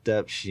fucked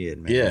up shit,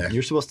 man. Yeah.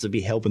 You're supposed to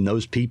be helping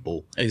those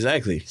people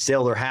exactly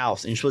sell their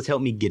house, and you're supposed to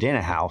help me get in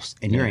a house,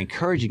 and you're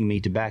encouraging me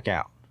to back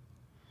out.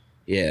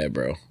 Yeah,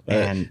 bro.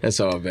 And that's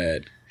all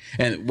bad.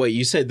 And wait,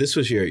 you said this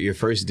was your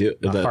first deal?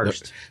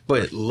 First.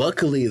 But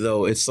luckily,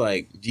 though, it's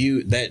like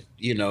you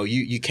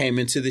came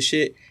into the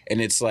shit,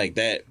 and it's like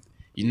that.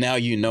 Now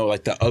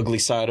like the ugly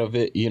side of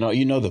it. You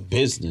know the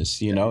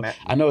business.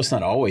 I know it's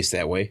not always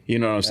that way. You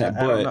know what I'm saying?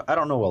 I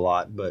don't know a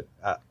lot, but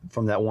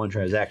from that one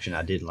transaction,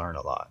 I did learn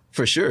a lot.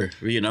 For sure.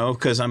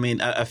 Because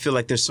I feel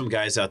like there's some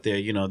guys out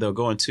there. They'll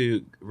go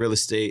into real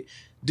estate,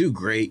 do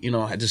great,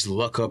 I just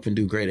luck up and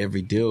do great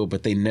every deal,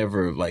 but they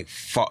never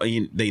fall,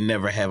 they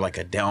never have like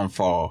a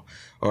downfall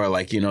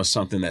or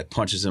something that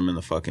punches them in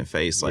the fucking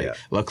face.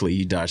 Luckily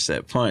you dodged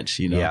that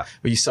punch, but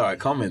you saw it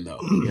coming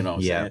though, what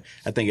I'm saying?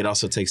 I think it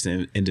also takes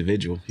the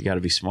individual. You got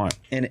to be smart.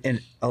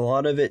 And a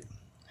lot of it,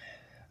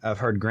 I've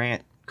heard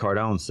Grant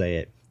Cardone say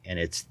it, and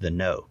it's the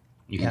know.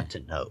 You have to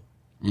know.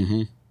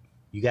 Mm-hmm.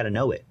 You got to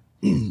know it.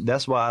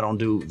 That's why I don't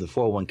do the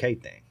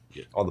 401k thing.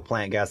 Yeah. All the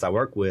plant guys I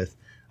work with,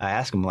 I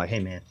ask them like, hey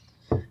man,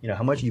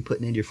 how much are you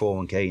putting into your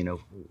 401k?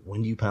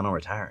 When do you plan on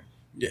retiring?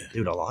 Yeah.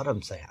 Dude, a lot of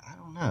them say, I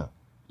don't know.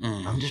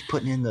 I'm just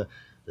putting in the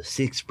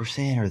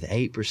 6% or the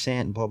 8%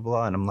 and blah,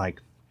 blah. And I'm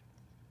like,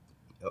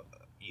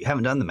 you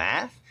haven't done the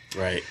math?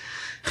 Right.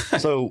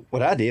 So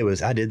what I did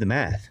was I did the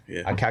math.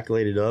 Yeah. I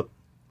calculated up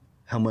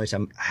how much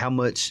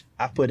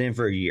I put in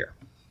for a year.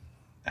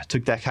 I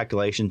took that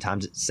calculation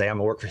times it, say I'm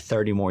going to work for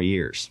 30 more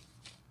years.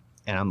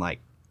 And I'm like,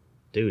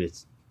 dude,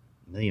 it's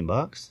 $1 million.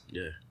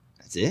 Yeah.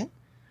 That's it?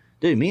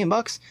 Dude, $1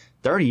 million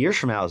 30 years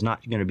from now is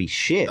not going to be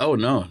shit. Oh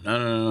no.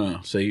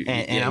 So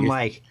I'm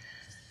like,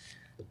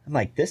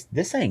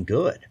 this ain't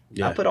good.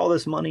 Yeah. I put all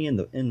this money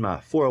in my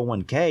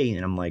 401k,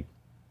 and I'm like,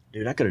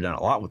 dude, I could have done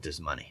a lot with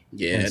this money.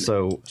 Yeah. And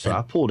so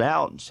I pulled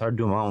out and started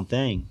doing my own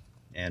thing,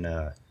 and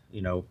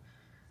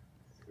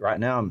right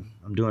now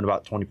I'm doing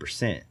about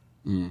 20%.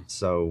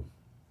 So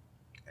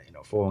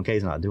 401k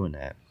is not doing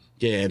that.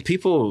 Yeah, and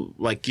people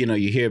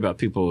you hear about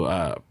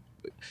people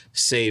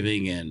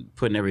saving and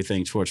putting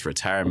everything towards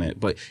retirement,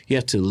 but you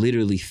have to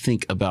literally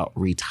think about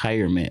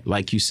retirement.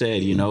 Like you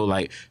said,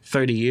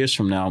 30 years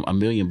from now, $1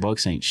 million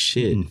ain't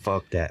shit.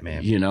 Fuck that,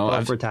 man.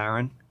 Fuck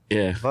retiring.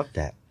 Yeah. Fuck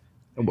that.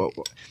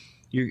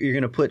 You're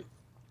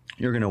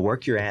gonna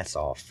work your ass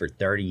off for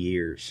 30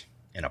 years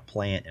in a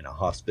plant, in a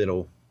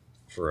hospital,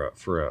 for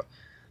a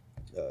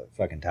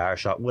fucking tire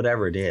shop,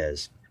 whatever it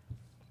is.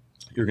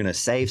 You're going to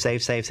save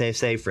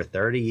for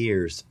 30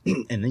 years,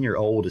 and then you're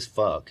old as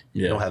fuck.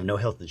 Yeah. You don't have no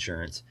health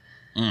insurance.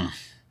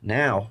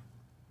 Now,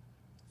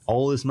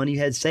 all this money you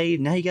had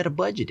saved, now you got to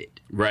budget it.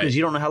 Right. Because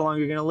you don't know how long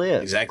you're going to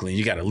live. Exactly.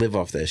 You got to live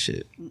off that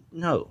shit.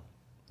 No,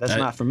 that's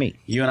not for me.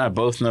 You and I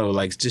both know,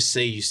 just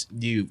say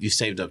you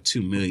saved up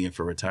 $2 million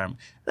for retirement.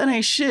 That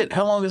ain't shit.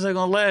 How long is that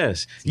going to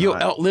last? You'll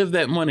outlive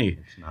that money.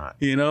 It's not.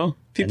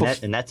 People.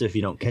 And that's if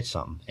you don't catch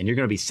something. And you're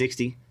going to be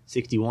 60,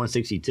 61,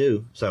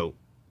 62. So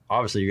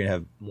obviously, you're going to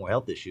have more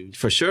health issues.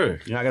 For sure.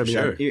 You're not going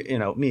to be,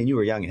 me and you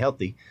were young and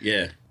healthy.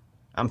 Yeah.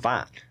 I'm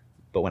fine.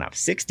 But when I'm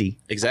 60.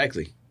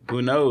 Exactly.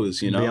 Who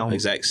knows,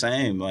 exact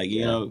same. We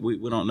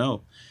don't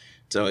know.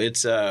 So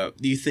it's, do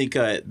you think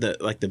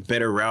the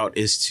better route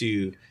is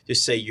to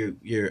just say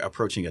you're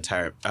approaching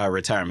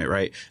retirement,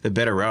 right? The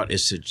better route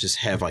is to just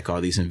have all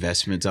these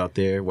investments out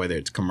there, whether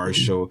it's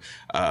commercial,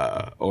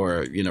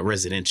 or,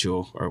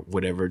 residential or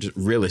whatever, just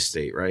real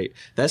estate, right?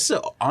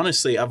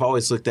 Honestly, I've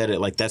always looked at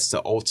it that's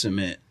the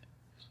ultimate.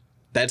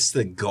 That's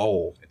the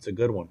goal. It's a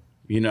good one.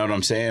 You know what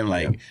I'm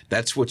saying?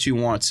 That's what you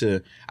want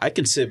to. I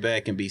can sit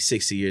back and be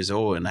 60 years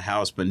old in a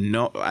house, but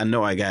no, I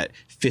know I got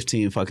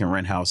 15 fucking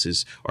rent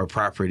houses or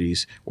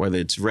properties, whether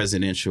it's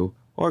residential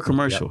or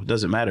commercial. Yep.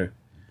 Doesn't matter.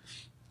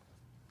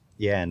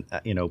 Yeah, and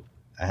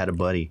I had a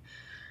buddy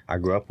I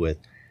grew up with.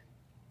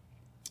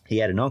 He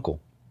had an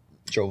uncle,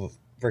 drove a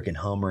freaking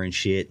Hummer and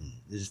shit, and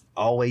is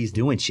always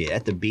doing shit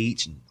at the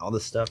beach and all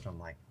this stuff. And I'm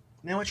like,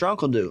 man, what's your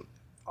uncle do?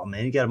 Oh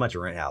man, he got a bunch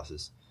of rent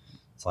houses.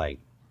 It's like,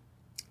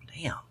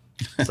 damn.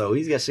 So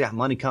he's got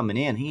money coming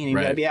in. He ain't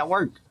even got to be at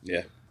work.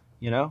 Yeah.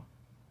 You know?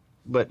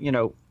 But, you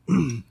know,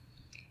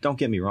 don't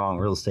get me wrong.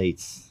 Real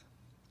estate's,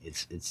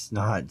 it's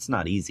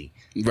not easy.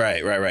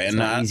 Right. It's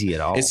not easy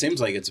at all. It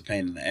seems like it's a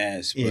pain in the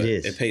ass, but it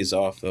is. It pays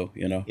off though,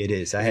 you know. It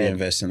is. I had to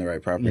invest in the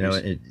right properties. You know,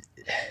 it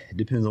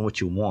depends on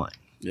what you want.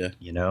 Yeah.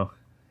 You know?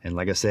 And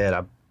like I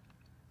said,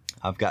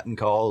 I've gotten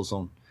calls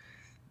on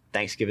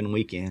Thanksgiving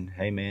weekend.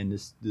 Hey man,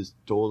 this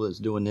toilet's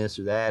doing this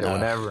or that or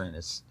whatever, and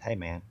it's, hey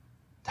man,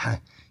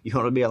 you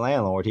want to be a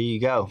landlord? Here you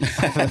go.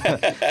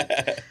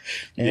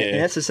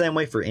 And that's the same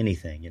way for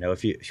anything. You know,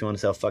 if you want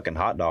to sell fucking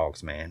hot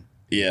dogs, man,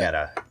 you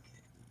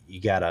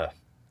gotta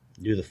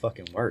do the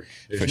fucking work.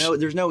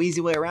 There's no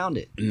easy way around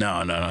it.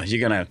 No.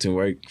 You're gonna have to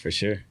work for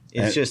sure.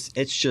 It's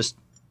just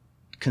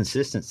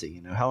consistency.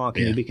 You know, how long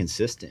can you be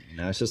consistent? You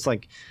know, it's just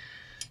like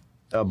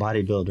a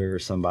bodybuilder or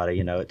somebody.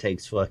 You know, it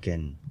takes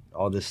fucking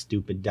all this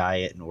stupid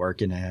diet and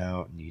working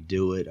out, and you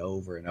do it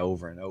over and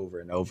over and over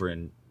and over,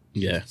 and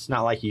it's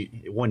not like you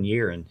 1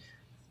 year and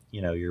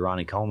you know you're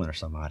Ronnie Coleman or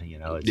somebody. You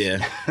know,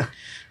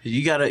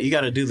 you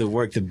gotta do the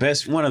work.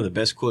 One of the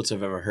best quotes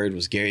I've ever heard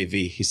was Gary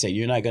Vee. He said,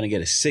 "You're not gonna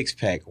get a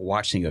 6-pack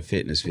watching a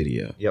fitness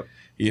video." Yep.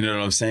 You know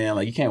what I'm saying?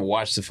 Like you can't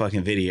watch the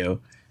fucking video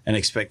and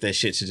expect that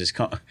shit to just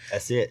come.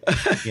 That's it.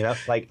 You know,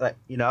 like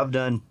you know, I've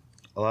done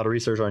a lot of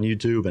research on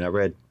YouTube, and I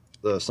read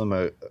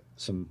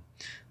some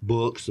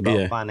books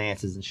about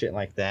finances and shit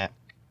like that,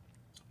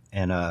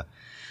 and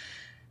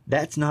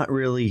that's not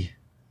really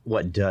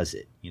what does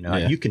it. You know,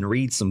 you can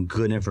read some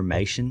good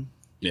information.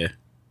 Yeah,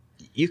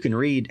 you can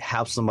read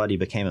how somebody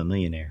became a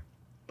millionaire,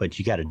 but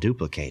you got to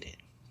duplicate it.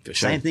 For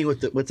sure. Same thing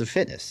with the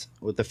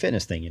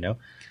fitness thing. You know,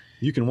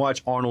 you can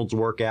watch Arnold's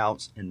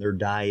workouts and their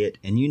diet,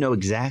 and you know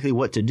exactly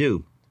what to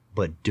do,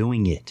 but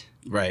doing it.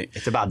 Right.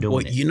 It's about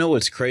doing it. You know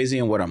what's crazy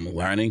and what I'm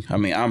learning? I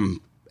mean,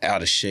 I'm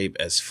out of shape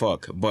as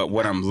fuck, but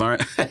what I'm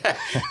learning,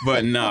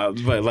 but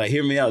like,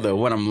 hear me out though.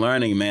 What I'm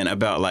learning, man,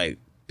 about like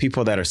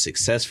people that are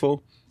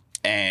successful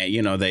and,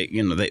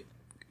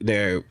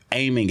 they're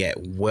aiming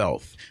at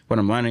wealth. What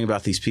I'm learning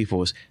about these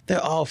people is they're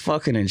all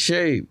fucking in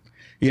shape.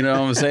 You know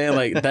what I'm saying?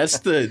 Like that's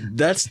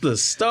the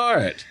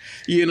start.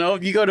 You know,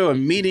 you go to a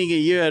meeting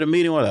and you're at a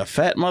meeting with a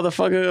fat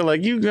motherfucker,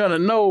 like you gonna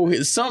know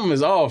something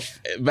is off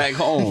back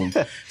home.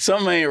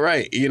 Something ain't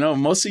right. You know,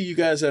 most of you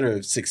guys that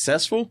are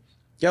successful,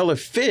 y'all are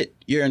fit.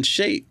 You're in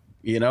shape,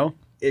 you know?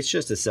 It's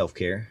just a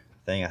self-care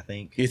thing, I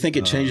think. You think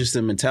it changes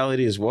the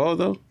mentality as well,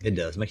 though? It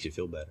does. It makes you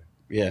feel better.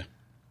 Yeah.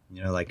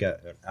 You know, like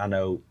I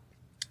know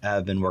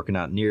I've been working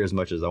out near as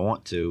much as I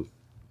want to,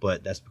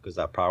 but that's because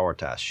I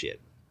prioritize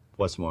shit.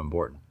 What's more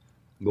important?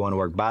 Going to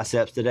work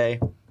biceps today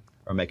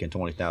or making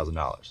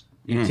 $20,000?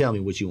 You tell me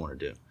what you want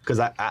to do. Because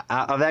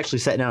I've actually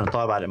sat down and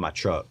thought about it in my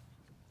truck.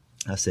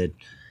 I said,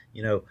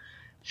 you know,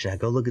 should I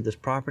go look at this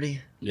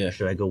property? Yeah. Or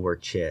should I go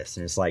work chest?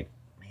 And it's like,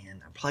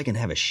 I'm probably going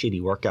to have a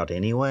shitty workout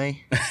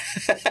anyway.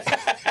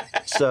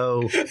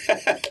 So,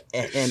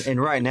 and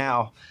right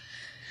now,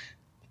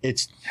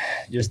 it's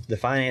just the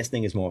finance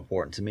thing is more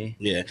important to me.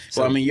 Yeah.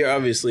 So, I mean, you're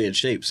obviously in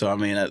shape. So, I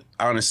mean,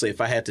 honestly, if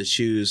I had to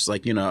choose,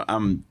 like, you know,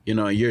 I'm, in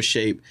your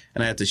shape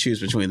and I have to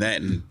choose between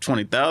that and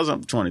 20,000,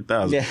 I'm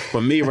 20,000. Yeah.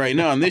 But me right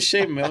now in this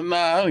shape, man,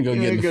 I don't go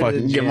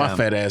get my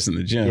fat ass in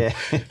the gym. Yeah.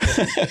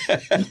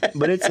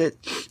 But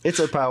it's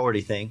a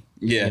priority thing.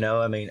 Yeah. You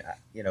know, I mean,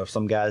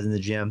 some guys in the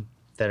gym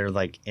that are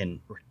like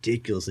in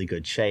ridiculously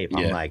good shape.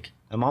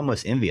 I'm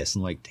almost envious.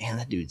 I'm like, damn,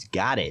 that dude's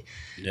got it.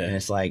 Yeah. And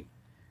it's like,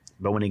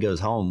 but when he goes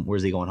home,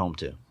 where's he going home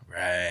to?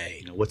 Right.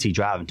 You know, what's he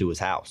driving to his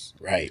house?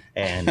 Right.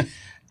 And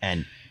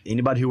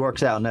anybody who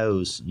works out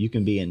knows you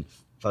can be in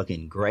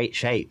fucking great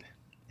shape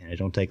and it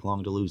don't take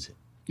long to lose it.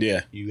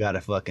 Yeah. You got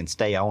to fucking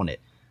stay on it.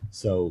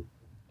 So,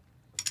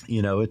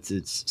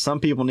 it's some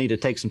people need to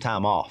take some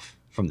time off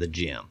from the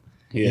gym.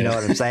 Yeah. You know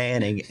what I'm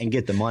saying? And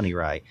get the money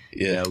right.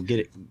 Yeah.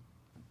 Get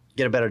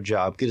a better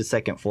job, get a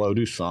second flow,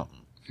 do something.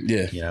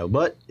 Yeah.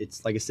 But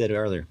it's like I said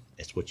earlier,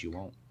 it's what you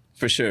want.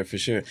 For sure.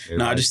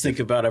 No, I just think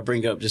about, I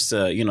bring up just,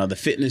 the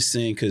fitness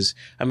thing. Cause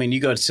I mean, you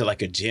go to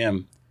like a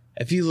gym,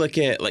 if you look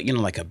at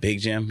like a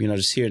big gym,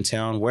 just here in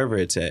town, wherever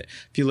it's at,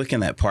 if you look in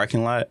that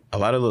parking lot, a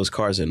lot of those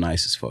cars are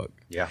nice as fuck.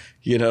 Yeah.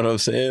 You know what I'm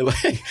saying?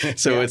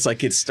 It's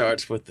like it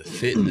starts with the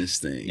fitness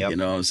thing. Yep. You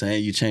know what I'm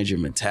saying? You change your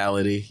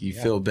mentality. You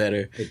feel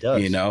better. It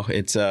does.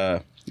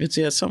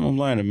 It's something I'm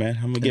learning, man.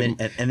 I'm gonna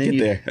get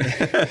there.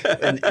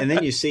 and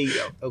then you see,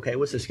 okay,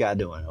 what's this guy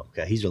doing?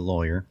 Okay, he's a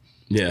lawyer.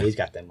 Yeah, he's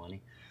got that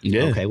money.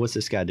 Yeah. Okay, what's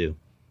this guy do?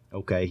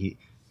 Okay,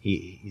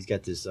 he's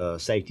got this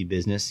safety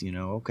business.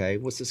 Okay,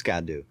 what's this guy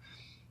do?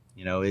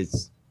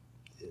 It's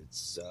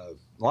a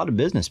lot of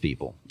business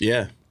people.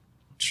 Yeah,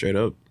 straight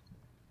up.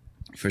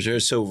 For sure.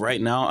 So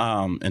right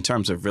now, in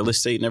terms of real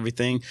estate and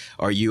everything,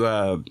 are you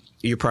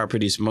your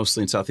properties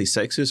mostly in Southeast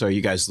Texas? Or are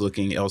you guys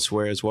looking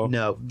elsewhere as well?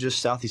 No, just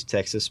Southeast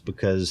Texas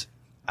because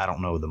I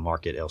don't know the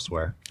market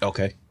elsewhere.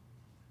 Okay.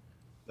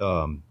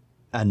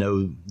 I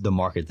know the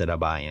market that I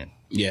buy in.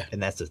 Yeah,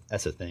 and that's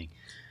a thing.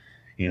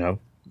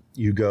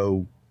 You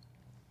go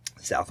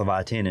south of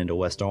I-10 into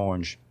West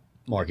Orange,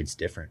 market's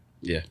different.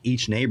 Yeah.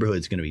 Each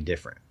neighborhood's going to be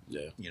different.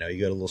 Yeah. You know, you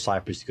go to Little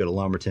Cypress, you go to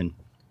Lumberton,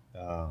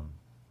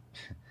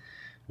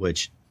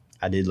 which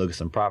I did look at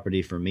some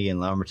property for me in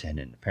Lumberton,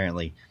 and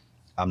apparently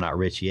I'm not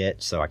rich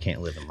yet, so I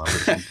can't live in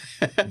Lumberton.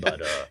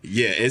 But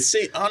yeah,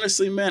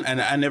 honestly, man,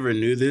 and I never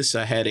knew this.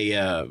 I had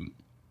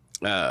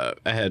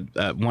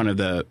one of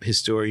the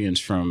historians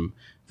from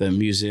the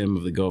Museum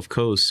of the Gulf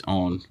Coast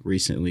on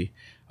recently,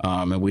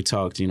 and we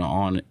talked, you know,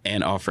 on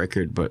and off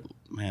record. But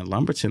man,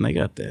 Lumberton, they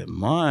got that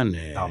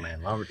money. Oh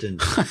man,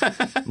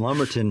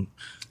 Lumberton.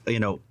 You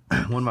know,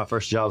 one of my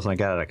first jobs when I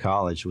got out of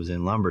college was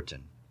in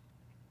Lumberton,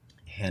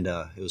 and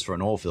it was for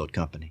an oil field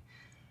company.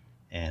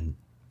 And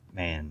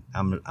man,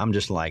 I'm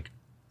just like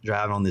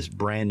driving on this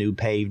brand new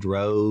paved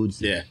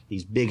roads. Yeah,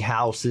 these big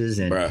houses,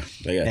 and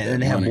bruh,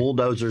 they have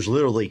bulldozers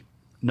literally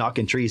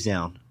knocking trees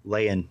down,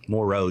 laying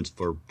more roads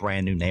for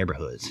brand new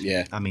neighborhoods.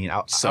 Yeah, I mean,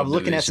 I was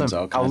looking at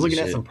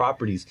some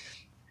properties.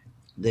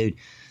 They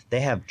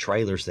have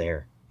trailers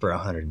there for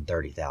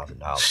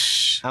 $130,000.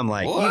 I'm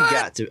like, what? You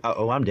got to.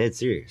 Oh, I'm dead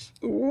serious.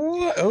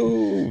 What?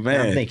 Oh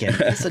man, I'm thinking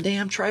it's a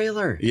damn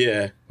trailer.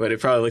 Yeah, but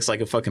it probably looks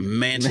like a fucking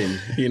mansion,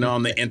 you know,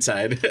 on the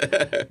inside.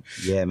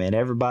 Yeah, man.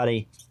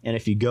 Everybody, and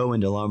if you go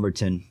into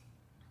Lumberton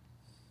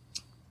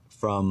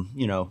from,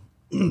 you know,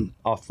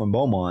 off from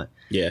Beaumont,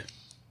 yeah,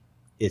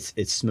 it's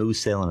smooth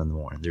sailing in the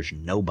morning. There's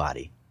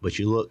nobody, but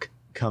you look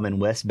coming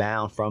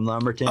westbound from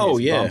Lumberton. Oh,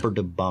 it's yeah, bumper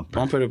to bumper,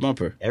 bumper to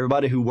bumper.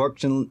 Everybody who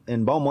works in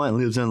Beaumont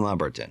lives in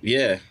Lumberton.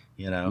 Yeah,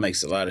 you know,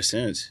 makes a lot of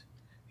sense.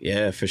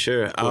 Yeah, for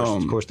sure.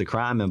 Of course, the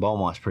crime in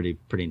Beaumont's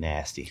pretty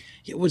nasty.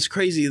 Yeah, what's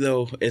crazy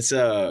though, it's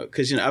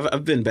because you know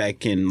I've been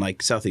back in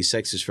like Southeast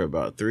Texas for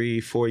about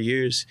 3-4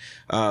 years.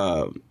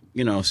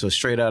 You know, so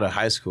straight out of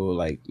high school,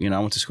 like, you know, I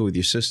went to school with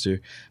your sister.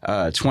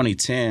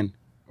 2010,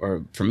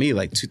 or for me,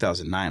 like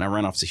 2009, I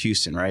ran off to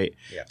Houston. Right,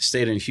 yeah.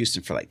 Stayed in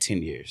Houston for like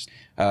 10 years.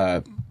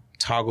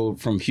 Toggled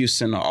from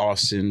Houston to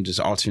Austin, just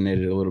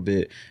alternated a little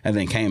bit, and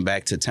then came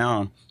back to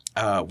town.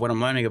 What I'm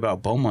learning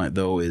about Beaumont,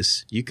 though,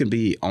 is you can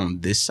be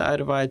on this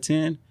side of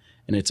I-10,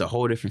 and it's a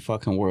whole different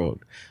fucking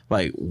world.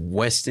 Like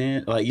West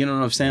End, like, you know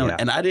what I'm saying? Yeah.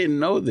 And I didn't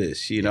know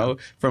this, you know?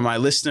 For my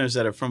listeners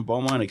that are from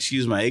Beaumont,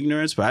 excuse my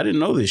ignorance, but I didn't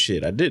know this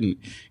shit. I didn't,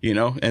 you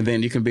know? And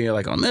then you can be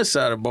like, on this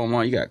side of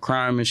Beaumont, you got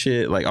crime and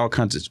shit. Like, all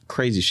kinds of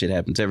crazy shit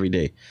happens every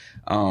day.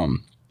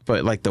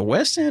 But, like, the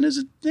West End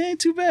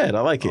ain't too bad.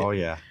 I like it. Oh,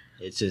 yeah.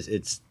 It's just,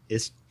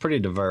 it's pretty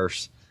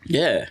diverse.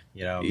 Yeah.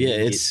 You know,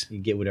 yeah, you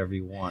get whatever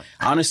you want.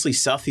 Honestly,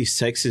 Southeast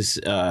Texas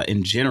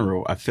in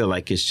general, I feel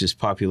like it's just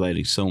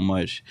populating so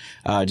much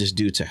just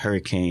due to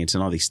hurricanes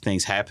and all these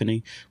things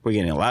happening. We're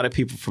getting a lot of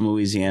people from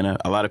Louisiana,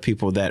 a lot of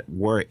people that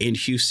were in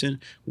Houston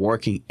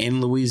working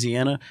in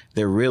Louisiana.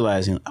 They're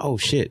realizing, oh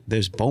shit,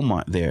 there's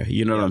Beaumont there.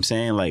 You know what I'm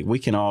saying? Like, we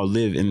can all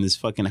live in this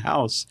fucking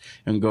house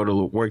and go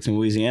to work in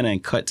Louisiana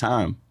and cut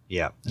time.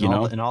 Yeah.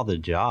 And all the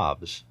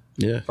jobs.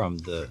 Yeah. From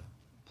the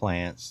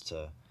plants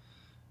to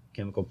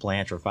chemical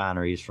plants,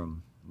 refineries,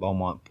 from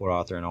Beaumont, Port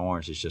Arthur, and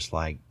Orange. It's just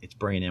like, it's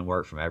bringing in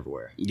work from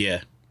everywhere.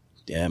 Yeah.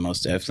 Yeah,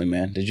 most definitely,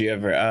 man. Did you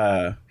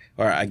ever,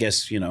 or I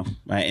guess, you know,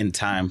 in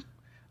time,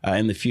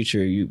 in the future,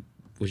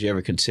 would you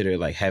ever consider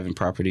like having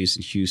properties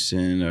in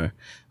Houston or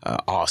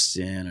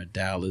Austin or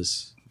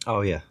Dallas?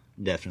 Oh, yeah,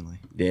 definitely.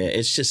 Yeah,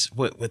 it's just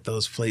with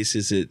those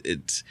places,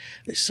 it's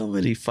there's so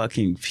many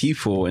fucking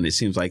people, and it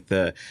seems like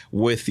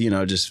with, you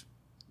know, just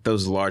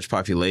those large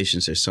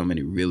populations, there's so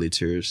many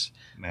realtors.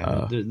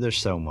 Man, there's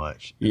so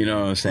much. You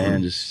know what I'm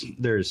saying? Just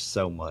there's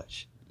so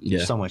much. Yeah.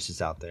 There's so much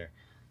that's out there.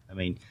 I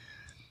mean,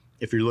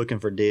 if you're looking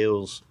for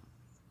deals,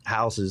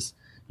 houses,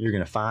 you're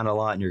going to find a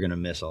lot and you're going to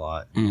miss a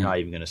lot. Mm-hmm. You're not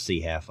even going to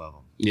see half of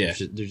them. Yeah.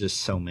 There's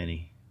just so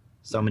many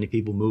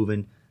people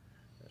moving,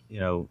 you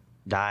know,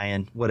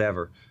 dying,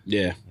 whatever.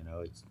 Yeah. You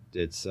know,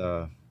 it's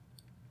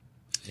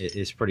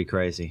pretty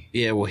crazy.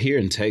 Yeah, well, here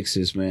in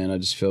Texas, man, I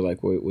just feel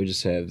like we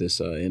just have this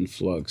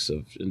influx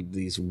of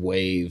these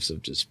waves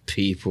of just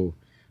people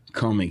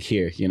coming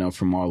here, you know,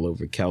 from all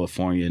over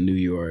California, New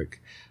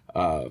York.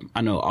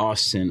 I know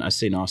Austin. I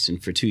stayed in Austin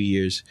for 2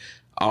 years.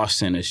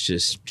 Austin has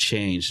just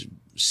changed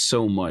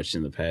so much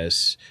in the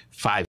past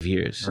 5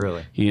 years.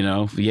 Really? You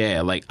know?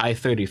 Yeah, like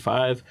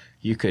I-35,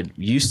 you could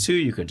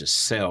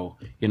just sell.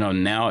 You know,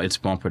 now it's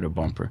bumper to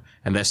bumper,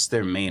 and that's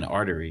their main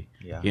artery.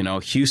 Yeah. You know,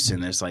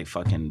 Houston, there's like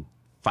fucking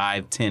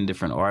 5-10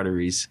 different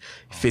arteries,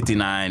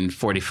 59,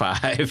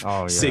 45,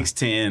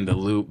 610, the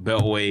Loop,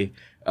 Beltway,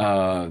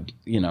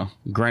 you know,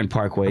 Grand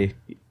Parkway.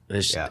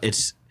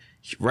 It's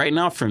right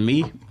now for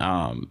me,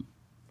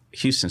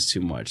 Houston's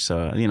too much.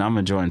 So, you know, I'm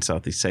enjoying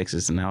Southeast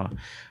Texas and how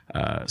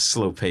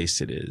slow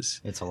paced it is.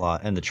 It's a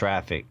lot. And the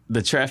traffic.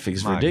 The traffic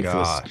is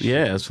ridiculous. Gosh.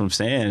 Yeah, that's what I'm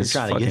saying. You're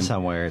trying to get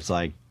somewhere. It's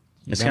like,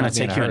 it's going to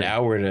take you an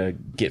hour to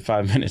get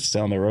 5 minutes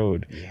down the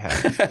road. Yeah,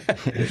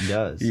 it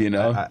does. You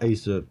know,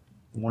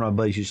 one of my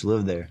buddies used to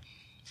live there,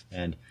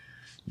 and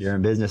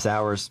during business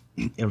hours,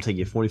 it'll take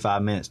you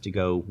 45 minutes to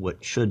go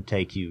what should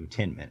take you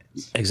 10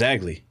 minutes.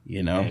 Exactly.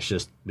 You know, and it's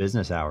just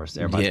business hours.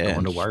 Everybody's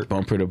going to work.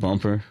 Bumper to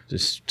bumper.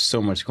 Just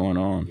so much going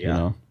on, you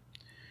know.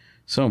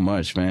 So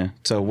much, man.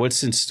 So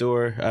what's in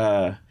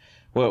store?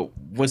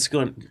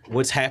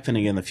 What's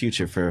happening in the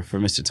future for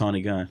Mr.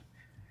 Tony Gunn?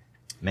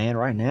 Man,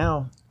 right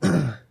now,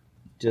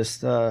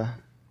 just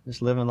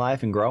living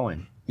life and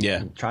growing.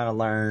 Yeah. Trying to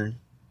learn,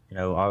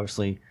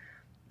 obviously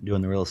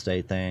doing the real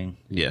estate thing.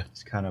 Yeah.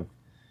 It's kind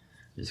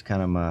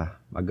of my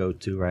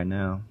go-to right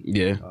now.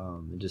 Yeah.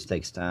 It just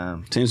takes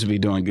time. Seems to be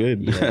doing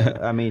good. Yeah.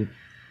 I mean,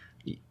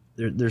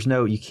 there's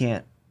no, you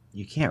can't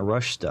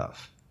rush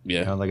stuff.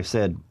 Yeah. Like I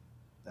said,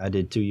 I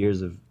did 2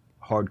 years of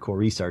hardcore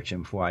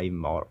researching before I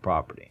even bought a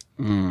property.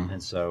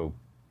 And so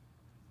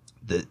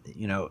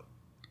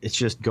it's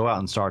just go out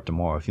and start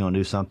tomorrow. If you want to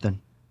do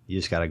something, you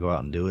just got to go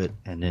out and do it,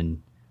 and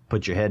then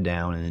put your head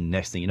down, and then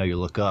next thing you know, you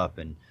look up,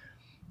 and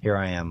here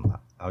I am.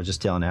 I was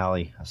just telling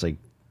Allie, I was like,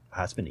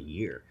 it's been a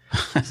year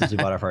since we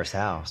bought our first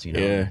house,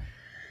 Yeah.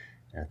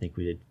 And I think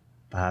we did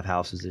 5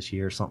 houses this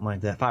year or something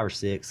like that, 5 or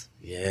 6.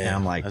 Yeah. And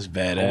I'm like, that's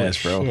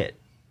badass, bro. Shit.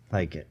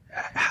 Like,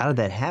 how did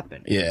that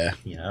happen? Yeah.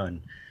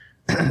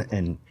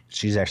 And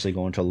she's actually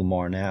going to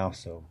Lamar now,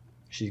 so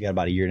she's got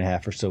about 1.5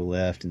 years or so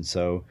left, and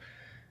so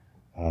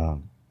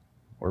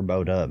we're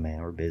bowed up,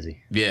 man. We're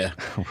busy. Yeah,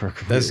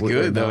 that's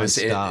good though.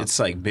 It's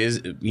like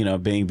busy.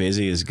 Being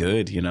busy is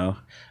good. And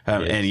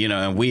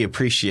and we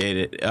appreciate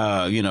it.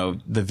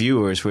 The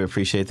viewers, we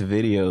appreciate the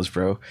videos,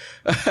 bro.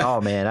 Oh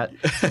man,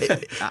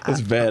 that's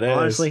badass.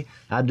 Honestly,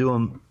 I do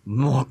them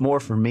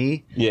more for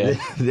me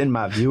than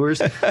my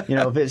viewers.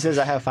 If it says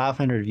I have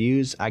 500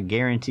 views, I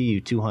guarantee you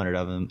 200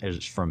 of them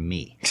is from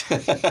me,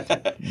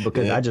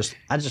 because I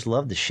just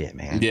love the shit,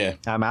 man. Yeah,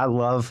 I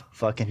love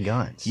fucking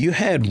guns. You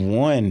had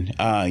one.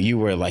 You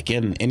were like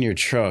in your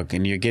truck,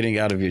 and you're getting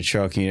out of your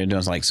truck, and you're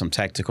doing like some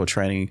tactical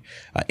training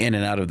in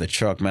and out of the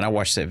truck. Man, I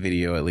watched that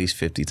video at least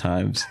 50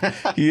 times.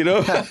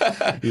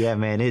 Yeah,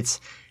 man. It's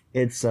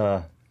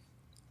I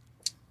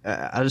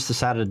just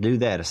decided to do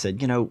that. I said,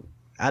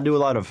 I do a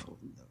lot of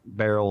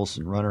barrels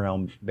and run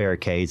around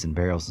barricades and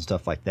barrels and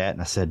stuff like that.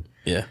 And I said,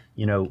 yeah,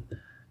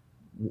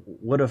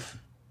 what if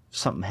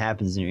something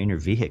happens in your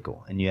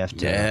vehicle and you have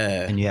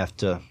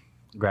to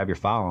grab your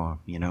firearm?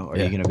 Are you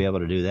going to be able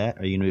to do that?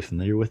 Are you going to be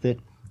familiar with it?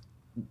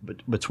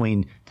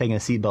 Between taking a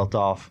seatbelt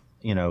off,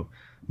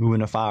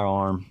 moving a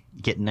firearm,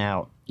 getting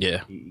out.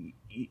 Yeah.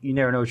 You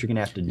never know what you're going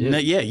to have to do.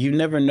 Yeah, you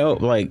never know.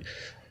 Like,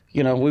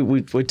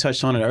 we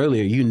touched on it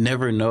earlier. You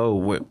never know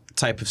what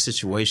type of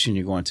situation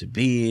you're going to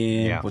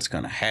be in, what's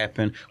going to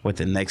happen, what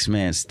the next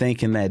man's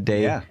thinking that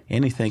day. Yeah.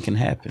 Anything can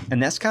happen.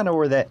 And that's kind of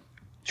where that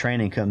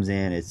training comes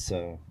in. It's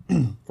for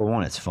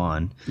one, it's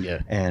fun.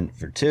 Yeah. And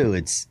for two,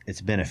 it's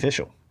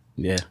beneficial.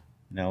 Yeah.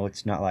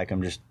 It's not like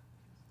I'm just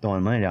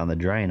throwing money down the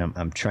drain.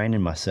 I'm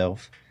training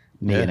myself,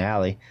 and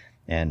Allie,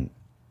 and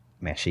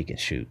man, she can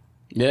shoot.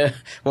 Yeah.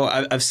 Well,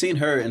 I've seen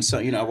her in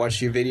some, I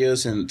watched your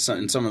videos, and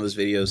in some of those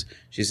videos,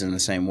 she's in the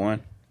same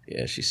one.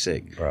 Yeah, she's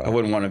sick. Bro. I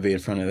wouldn't want to be in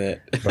front of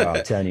that. Bro,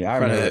 I'm telling you, I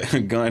remember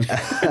gun.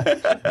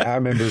 I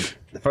remember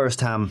the first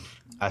time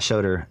I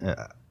showed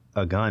her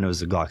a gun. It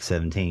was a Glock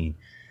 17.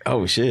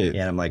 Oh shit!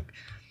 Yeah, and I'm like,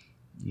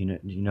 you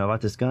know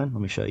about this gun?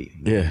 Let me show you.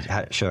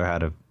 Yeah. Show her how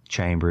to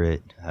chamber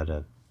it, how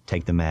to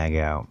take the mag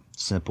out,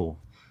 simple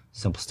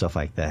stuff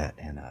like that.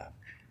 And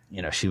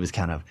she was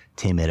kind of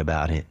timid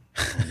about it.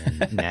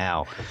 And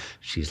now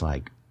she's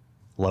like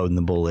loading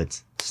the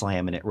bullets,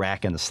 slamming it,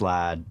 racking the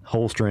slide,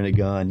 holstering a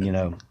gun.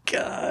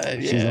 God,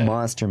 she's a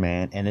monster,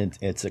 man. And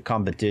it's a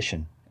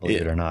competition,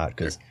 believe it or not,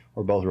 because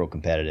we're both real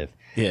competitive.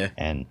 Yeah,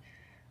 and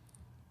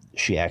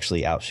she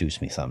actually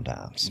outshoots me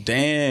sometimes.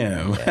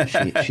 Damn.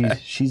 Yeah,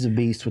 she's a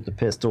beast with the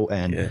pistol,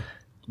 and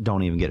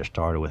don't even get her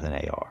started with an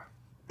AR.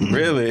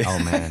 Really? Oh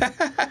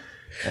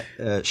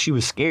man. She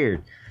was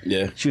scared.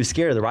 Yeah. She was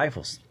scared of the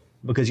rifles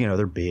because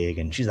they're big,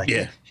 and she's like,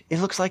 it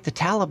looks like the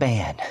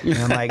Taliban. And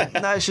I'm like,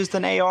 no, it's just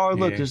an AR.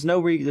 Look, there's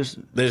no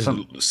there's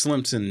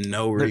slim to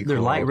no recoil. They're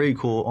light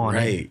recoil on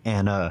it,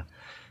 and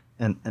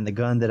the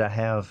gun that I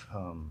have,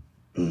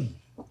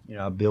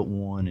 I built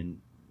one, and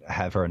I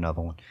have her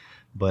another one,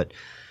 but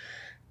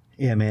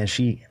yeah, man,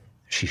 she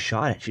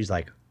shot it. She's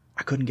like,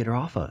 I couldn't get her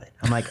off of it.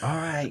 I'm like, all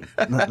right,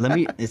 let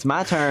me. It's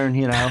my turn,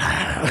 Yeah,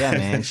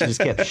 man. She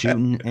just kept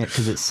shooting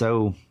because it's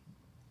so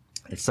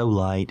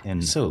light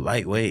and so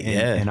lightweight.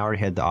 And I already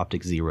had the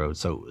optic zeroed,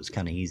 so it was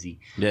kind of easy.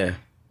 Yeah.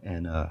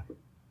 And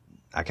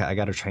I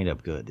got her trained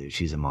up good, dude.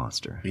 She's a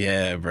monster.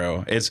 Yeah,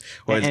 bro.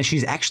 And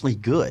she's actually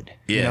good.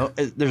 Yeah.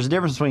 There's a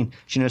difference between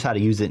she knows how to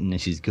use it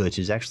and she's good.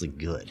 She's actually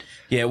good.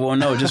 Yeah, well,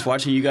 no, just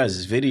watching you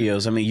guys'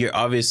 videos, I mean, you're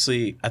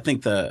obviously, I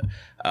think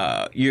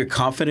your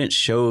confidence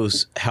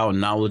shows how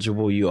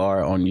knowledgeable you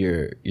are on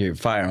your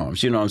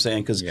firearms. You know what I'm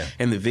saying? Because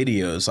in the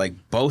videos, like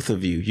both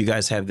of you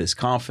guys have this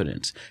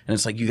confidence. And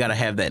it's like you got to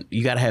have that.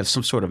 You got to have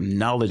some sort of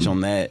knowledge on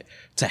that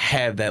to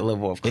have that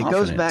level of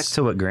confidence. It goes back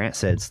to what Grant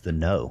said, it's the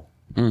know.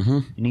 Mm-hmm.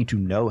 You need to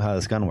know how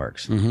this gun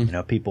works. Mm-hmm.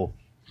 People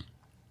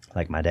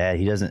like my dad,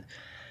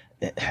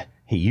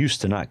 he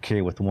used to not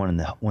carry with one in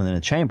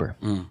the chamber.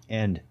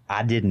 And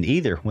I didn't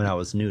either when I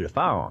was new to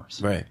firearms.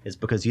 Right. It's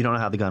because you don't know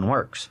how the gun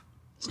works.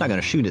 It's not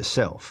going to shoot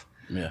itself.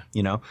 Yeah.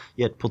 You have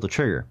to pull the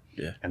trigger.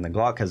 Yeah. And the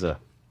Glock has a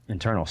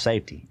internal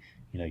safety.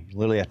 You know, you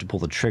literally have to pull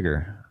the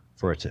trigger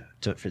for it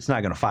to it's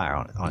not going to fire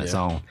on its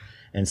own.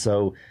 And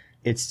so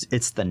it's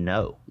the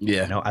no.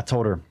 Yeah. You know, I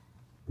told her,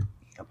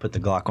 I put the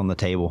Glock on the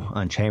table,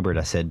 unchambered.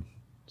 I said,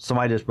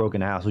 somebody just broke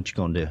in the house. What you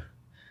going to do?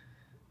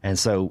 And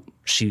so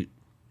and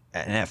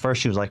at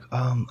first she was like,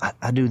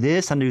 I do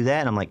this, I do that.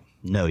 And I'm like,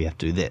 no, you have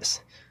to do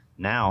this.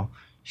 Now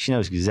she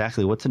knows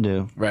exactly what to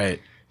do. Right.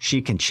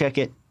 She can check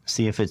it,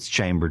 see if it's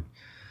chambered.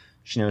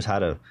 She knows how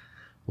to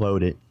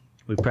load it.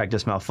 We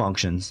practice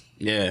malfunctions.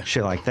 Yeah.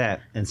 Shit like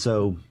that. And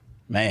so,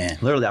 man,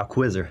 literally I'll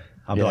quiz her.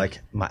 I'll be like,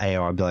 my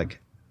AR, I'll be like,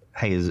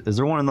 hey, is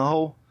there one in the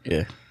hole?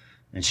 Yeah.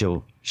 And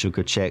she'll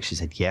go check. She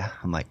said, yeah.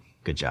 I'm like,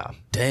 good job.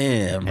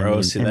 Damn, bro.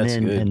 Then, see, that's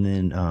good. And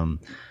then,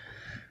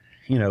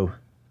 you know,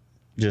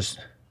 just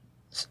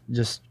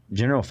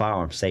general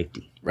firearm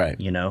safety. Right.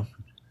 You know,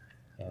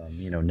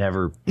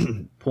 never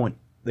point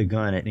the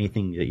gun at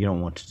anything that you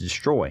don't want to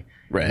destroy.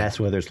 Right. And that's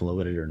whether it's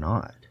loaded or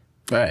not.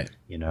 Right.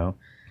 You know,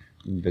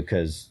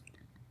 because,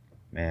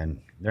 man,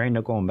 there ain't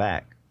no going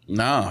back.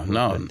 No,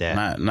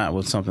 not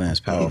with something as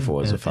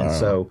powerful as a firearm. And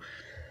so,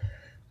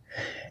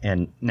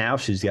 and now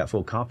she's got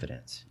full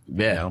confidence.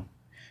 Yeah.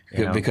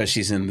 You know? Because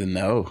she's in the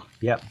know.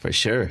 Yep. For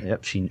sure.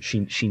 Yep.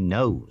 She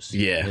knows.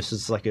 Yeah. This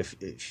is like if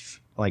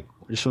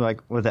just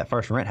like with that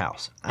first rent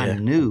house, I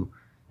knew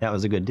that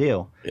was a good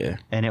deal. Yeah.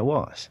 And it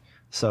was.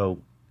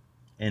 So,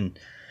 and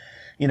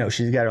you know,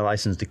 she's got her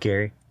license to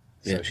carry.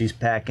 So she's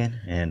packing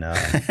and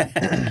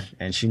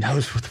and she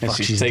knows what the fuck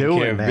she's taking doing,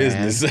 care of man.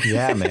 business.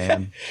 Yeah,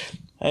 man.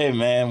 Hey,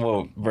 man.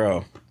 Well,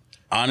 bro,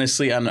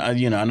 honestly, I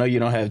know you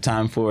don't have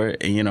time for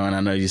it, and and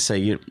I know you say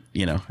you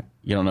don't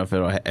know if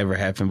it'll ever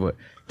happen, but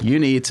you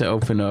need to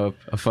open up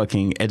a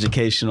fucking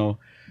educational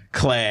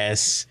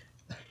class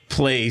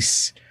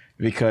place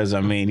because I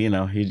mean,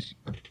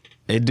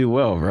 it'd do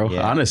well, bro.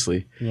 Yeah.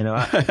 Honestly,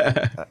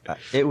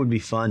 it would be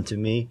fun to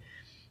me,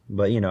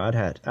 but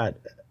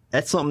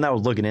that's something I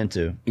was looking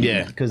into.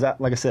 Yeah, because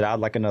like I said, I'd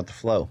like another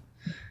flow.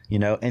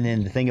 And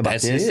then the thing about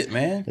that's this, it,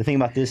 man. The thing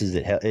about this is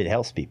it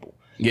helps people.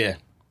 Yeah,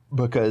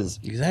 because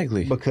there's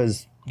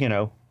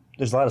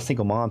a lot of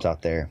single moms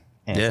out there,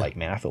 and it's like,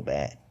 man, I feel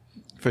bad.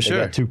 For sure,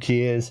 they got 2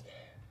 kids,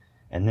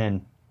 and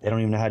then they don't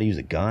even know how to use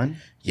a gun.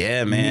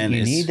 Yeah, man,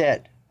 you need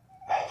that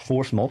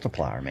force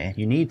multiplier, man.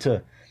 You need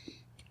to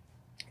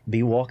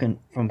be walking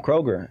from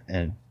Kroger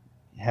and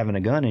having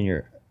a gun in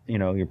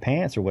your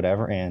pants or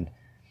whatever, and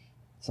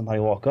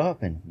somebody walk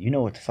up and you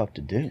know what the fuck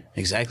to do.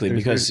 Exactly,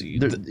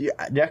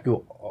 that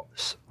go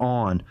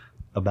on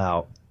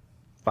about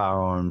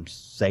firearms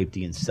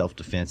safety and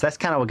self-defense. That's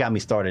kind of what got me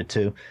started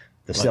too,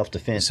 the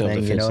self-defense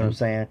thing. You know what I'm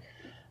saying?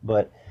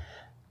 But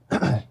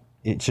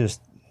it's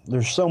just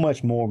there's so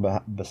much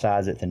more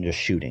besides it than just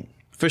shooting.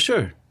 For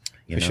sure.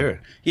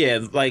 Sure. Yeah,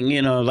 like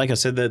I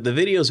said, the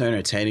videos are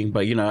entertaining,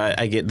 but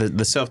I get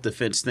the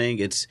self-defense thing.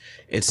 It's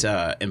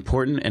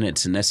important and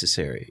it's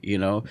necessary.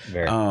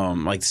 Very.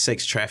 Like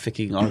sex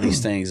trafficking, all these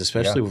things,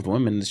 especially with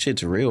women, the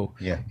shit's real.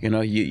 Yeah.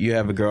 You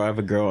have a girl, I have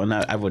a girl, and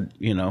I would,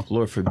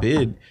 Lord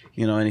forbid,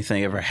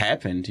 anything ever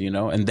happened,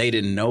 and they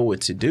didn't know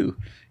what to do.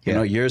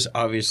 Yours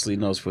obviously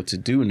knows what to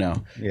do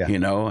now. Yeah.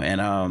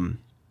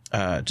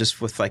 And just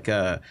with like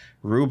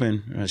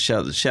Ruben,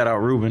 shout out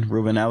Ruben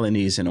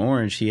Alaniz in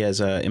Orange. He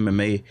has a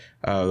MMA,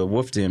 the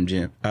Wolf Den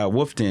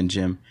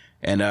Gym,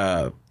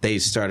 and they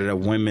started a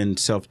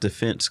women's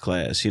self-defense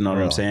class. You know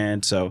what I'm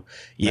saying? So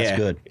that's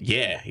good.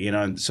 Yeah,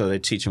 so they're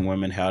teaching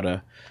women how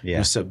to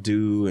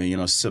subdue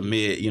and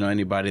submit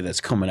anybody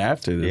that's coming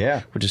after them.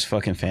 Yeah, which is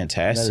fucking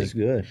fantastic. That is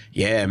good.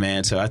 Yeah,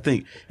 man. So I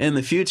think in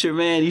the future,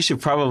 man, you should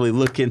probably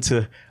look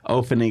into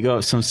opening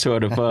up some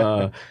sort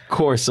of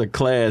course or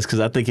class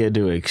because I think it'd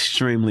do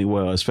extremely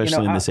well,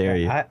 especially in this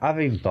area. I've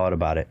even thought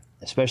about it,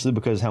 especially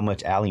because how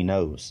much Allie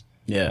knows.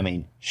 Yeah. I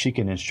mean, she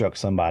can instruct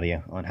somebody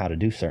on how to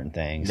do certain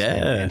things. Yeah.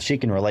 And she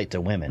can relate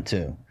to women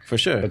too. For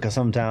sure. Because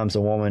sometimes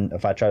a woman,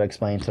 if I try to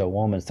explain to a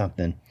woman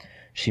something,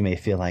 she may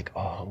feel like,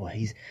 oh, well,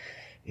 he's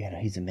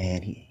a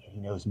man. He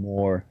knows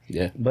more.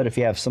 Yeah. But if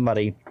you have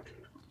somebody,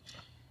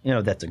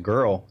 that's a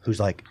girl who's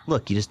like,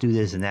 look, you just do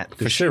this and that.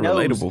 For sure,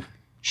 relatable.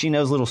 She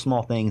knows little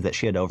small things that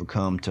she had to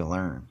overcome to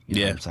learn. You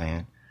know what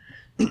I'm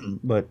saying?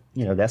 But,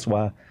 that's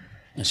why.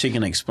 And she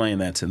can explain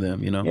that to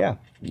them, Yeah.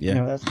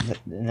 Yeah.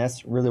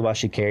 That's really why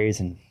she carries,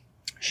 and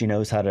she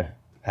knows how to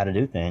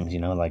do things,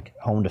 like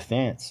home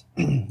defense.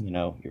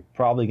 You're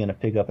probably going to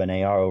pick up an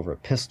AR over a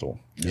pistol.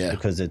 Yeah.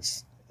 Because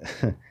it's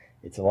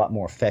a lot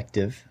more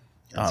effective.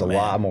 It's a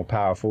lot more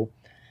powerful.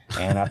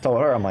 And I told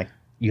her, I'm like,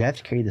 you have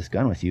to carry this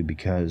gun with you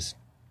because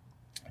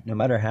no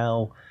matter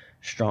how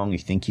strong you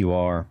think you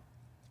are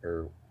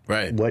or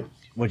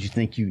what you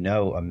think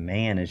a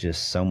man is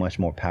just so much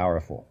more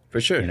powerful. For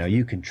sure.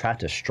 You can try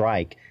to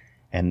strike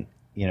and,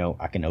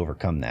 I can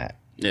overcome that.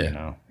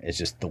 Yeah. It's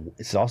just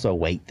it's also a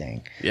weight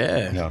thing.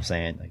 Yeah. You know what I'm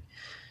saying? Like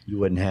you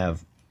wouldn't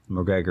have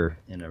McGregor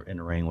in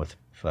a ring with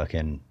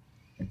fucking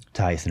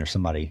Tyson or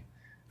somebody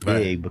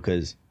big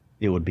because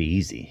it would be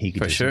easy. He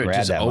could just grab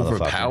just that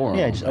overpower motherfucker.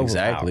 Yeah, just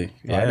exactly.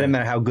 Overpower. Yeah. It doesn't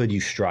matter how good you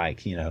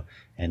strike,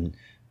 and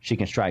she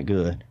can strike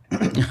good.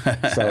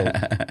 So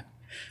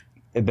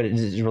but it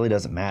just really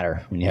doesn't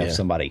matter when you have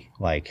somebody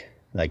like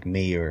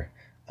me or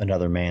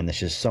another man that's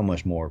just so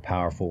much more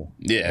powerful.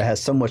 Yeah. That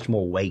has so much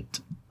more weight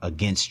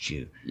against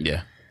you.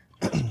 Yeah.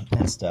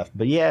 And stuff.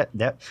 But yeah,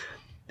 that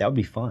would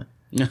be fun.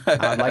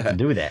 I'd like to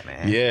do that,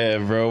 man. Yeah,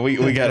 bro.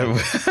 We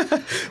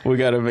gotta we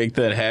gotta make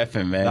that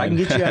happen, man. I can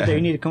get you out there.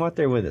 You need to come out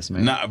there with us,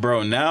 man. Nah,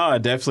 bro. Now I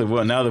definitely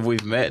will. Now that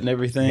we've met and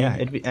everything. Yeah,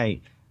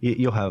 hey,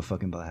 you'll have a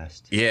fucking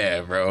blast.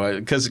 Yeah, bro.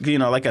 Because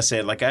like I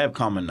said, like I have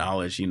common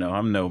knowledge.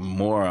 I'm no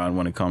moron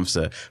when it comes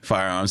to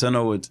firearms. I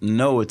know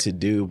what to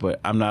do, but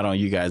I'm not on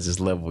you guys'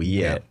 level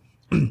yet.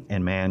 Yeah.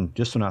 And man,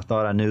 just when I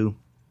thought I knew,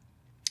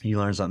 you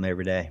learn something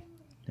every day.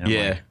 And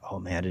I'm like, oh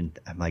man,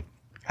 I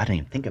didn't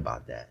even think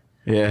about that.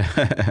 Yeah.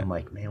 I'm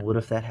like, man, what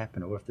if that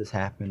happened, or what if this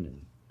happened?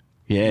 And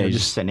yeah,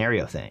 just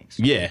scenario things.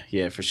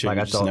 Yeah, for sure. Like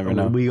I thought, never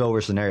know. We go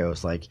over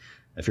scenarios like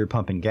if you're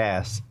pumping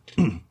gas,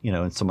 and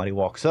somebody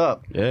walks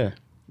up,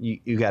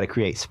 you got to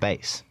create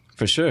space.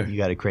 For sure. You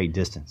got to create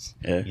distance.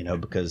 Yeah.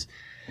 Because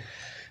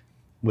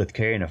with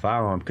carrying a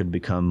firearm could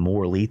become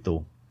more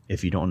lethal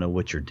if you don't know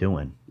what you're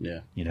doing. Yeah.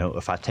 Right. You know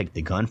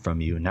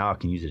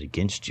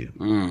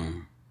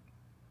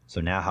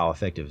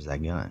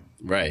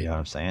what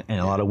I'm saying? And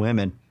a lot of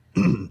women,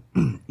 you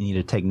need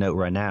to take note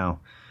right now,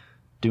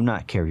 do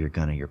not carry your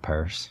gun in your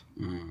purse.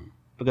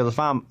 Because if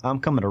I'm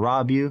coming to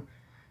rob you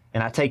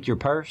and I take your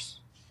purse,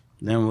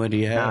 then what do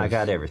you have? Now I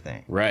got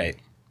everything. Right.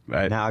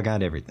 Now I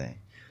got everything.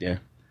 Yeah.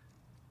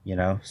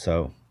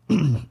 So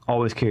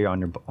always carry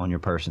on your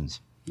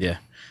persons. Yeah.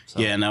 So.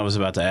 Yeah, and I was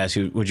about to ask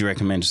you, would you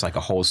recommend just like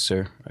a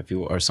holster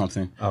or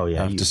something? Oh,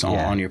 yeah. Just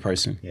on your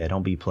person? Yeah,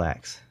 don't be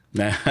Plax.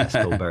 Let's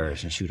go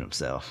Burris and shoot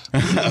himself.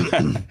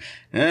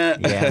 Yeah,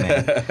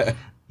 man.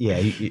 Yeah,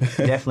 you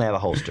definitely have a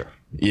holster.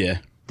 Yeah.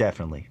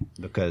 Definitely.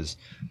 Because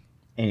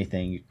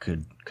anything you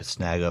could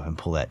snag up and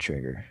pull that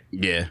trigger.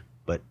 Yeah.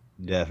 But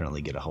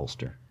definitely get a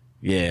holster.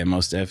 Yeah,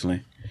 most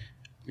definitely.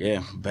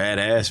 Yeah,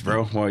 badass,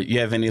 bro. Well, you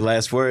have any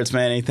last words,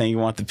 man? Anything you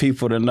want the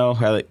people to know?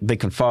 How they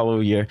can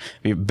follow your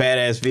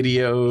badass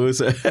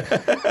videos?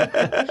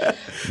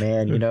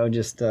 Man,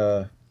 just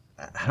I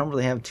don't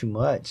really have too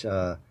much.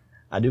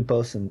 I do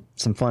post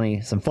some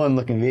fun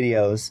looking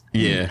videos.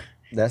 Yeah.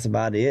 That's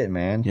about it,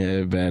 man.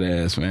 Yeah,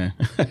 badass, man.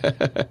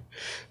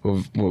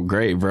 well,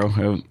 great, bro.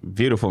 It was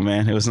beautiful,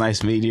 man. It was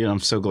nice meeting you. I'm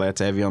so glad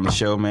to have you on the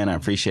show, man. I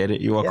appreciate it.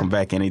 You're welcome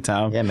back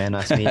anytime. Yeah, man.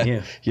 Nice meeting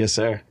you. Yes,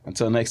 sir.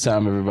 Until next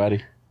time,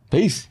 everybody.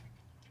 Peace.